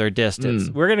farther distance.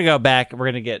 We're going to go back.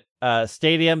 We're going to get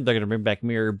Stadium. They're going to bring back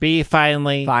Mirror B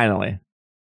finally. Finally.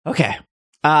 Okay.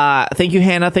 Thank you,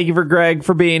 Hannah. Thank you for Greg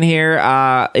for being here.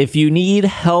 If you need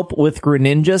help with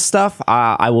Greninja stuff,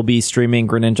 I will be streaming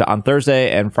Greninja on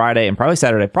Thursday and Friday and probably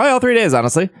Saturday. Probably all 3 days,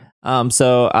 honestly.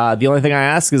 So the only thing I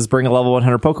ask is bring a level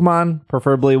 100 Pokemon,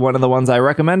 preferably one of the ones I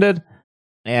recommended,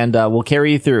 and we'll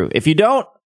carry you through. If you don't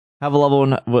have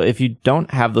if you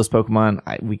don't have those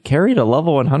Pokemon, we carried a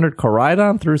level 100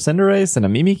 Koraidon through Cinderace and a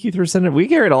Mimikyu through Cinderace. We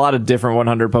carried a lot of different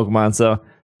 100 Pokemon, so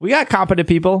we got competent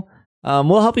people.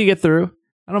 We'll help you get through.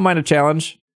 I don't mind a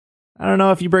challenge. I don't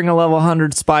know if you bring a level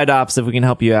 100 Spy Ops if we can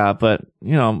help you out, but,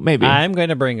 maybe. I'm going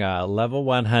to bring a level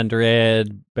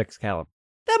 100 Excalibur.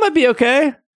 That might be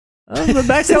okay.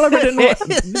 The Excalibur didn't work.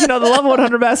 The level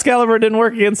 100 Excalibur didn't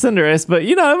work against Cinderace, but,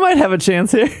 it might have a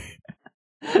chance here.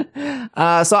 So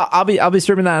I'll be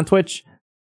streaming that on Twitch.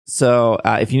 So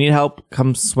if you need help,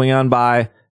 come swing on by.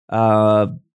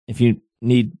 If you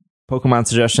need Pokemon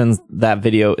suggestions, that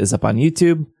video is up on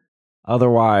YouTube.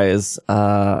 Otherwise,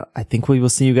 I think we will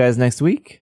see you guys next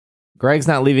week. Greg's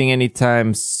not leaving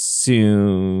anytime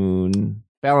soon.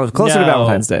 Closer to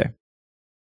Valentine's Day.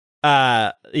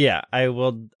 Yeah, I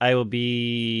will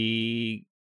be.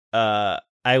 I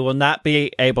will not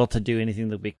be able to do anything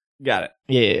the week. Got it.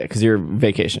 Yeah, because you're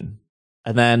vacation.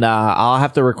 And then I'll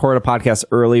have to record a podcast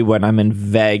early when I'm in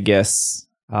Vegas,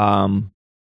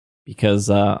 because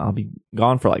I'll be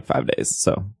gone for like 5 days.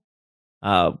 So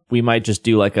we might just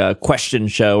do like a question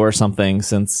show or something,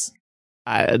 since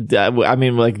I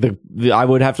mean, like I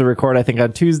would have to record, I think,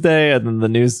 on Tuesday, and then the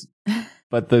news,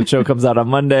 but the show comes out on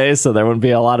Monday, so there wouldn't be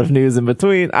a lot of news in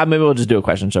between. Maybe we'll just do a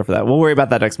question show for that. We'll worry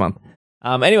about that next month.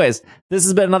 Anyways, this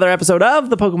has been another episode of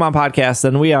the Pokemon Podcast,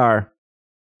 and we are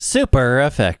super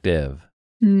effective.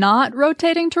 Not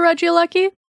rotating to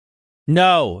Regieleki?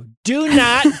 No, do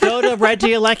not go to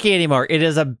Regieleki anymore. It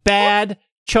is a bad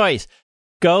choice.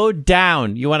 Go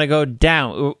down. You want to go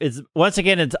down. Once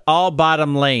again, it's all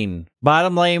bottom lane.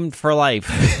 Bottom lane for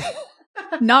life.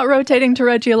 Not rotating to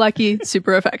Regieleki,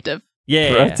 super effective.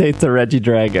 Yeah. Rotate to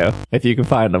Regidrago, if you can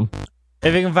find them.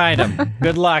 If you can find them.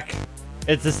 Good luck.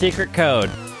 It's a secret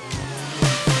code.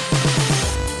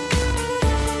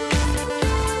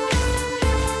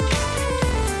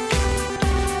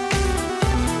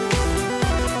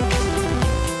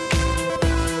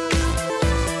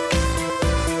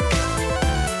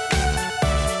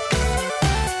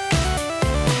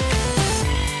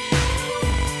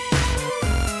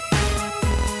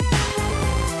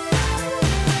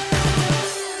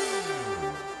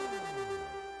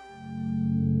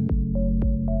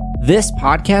 This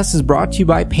podcast is brought to you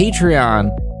by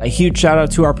Patreon. A huge shout out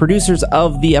to our producers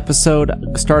of the episode,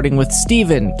 starting with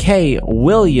Stephen, Kay,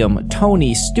 William,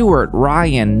 Tony, Stuart,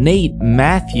 Ryan, Nate,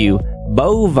 Matthew,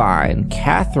 Bovine,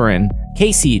 Catherine,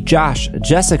 Casey, Josh,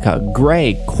 Jessica,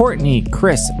 Greg, Courtney,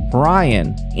 Chris,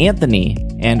 Brian, Anthony,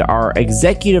 and our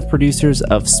executive producers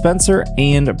of Spencer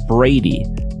and Brady.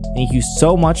 Thank you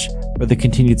so much for the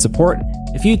continued support.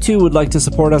 If you too would like to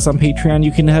support us on Patreon,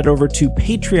 you can head over to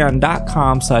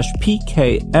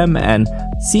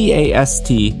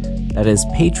patreon.com/PKMNCAST. That is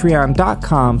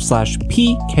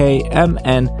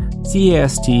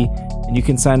patreon.com/PKMNCAST. And you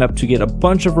can sign up to get a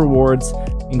bunch of rewards,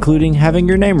 including having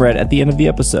your name read at the end of the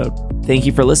episode. Thank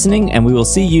you for listening, and we will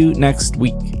see you next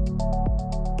week.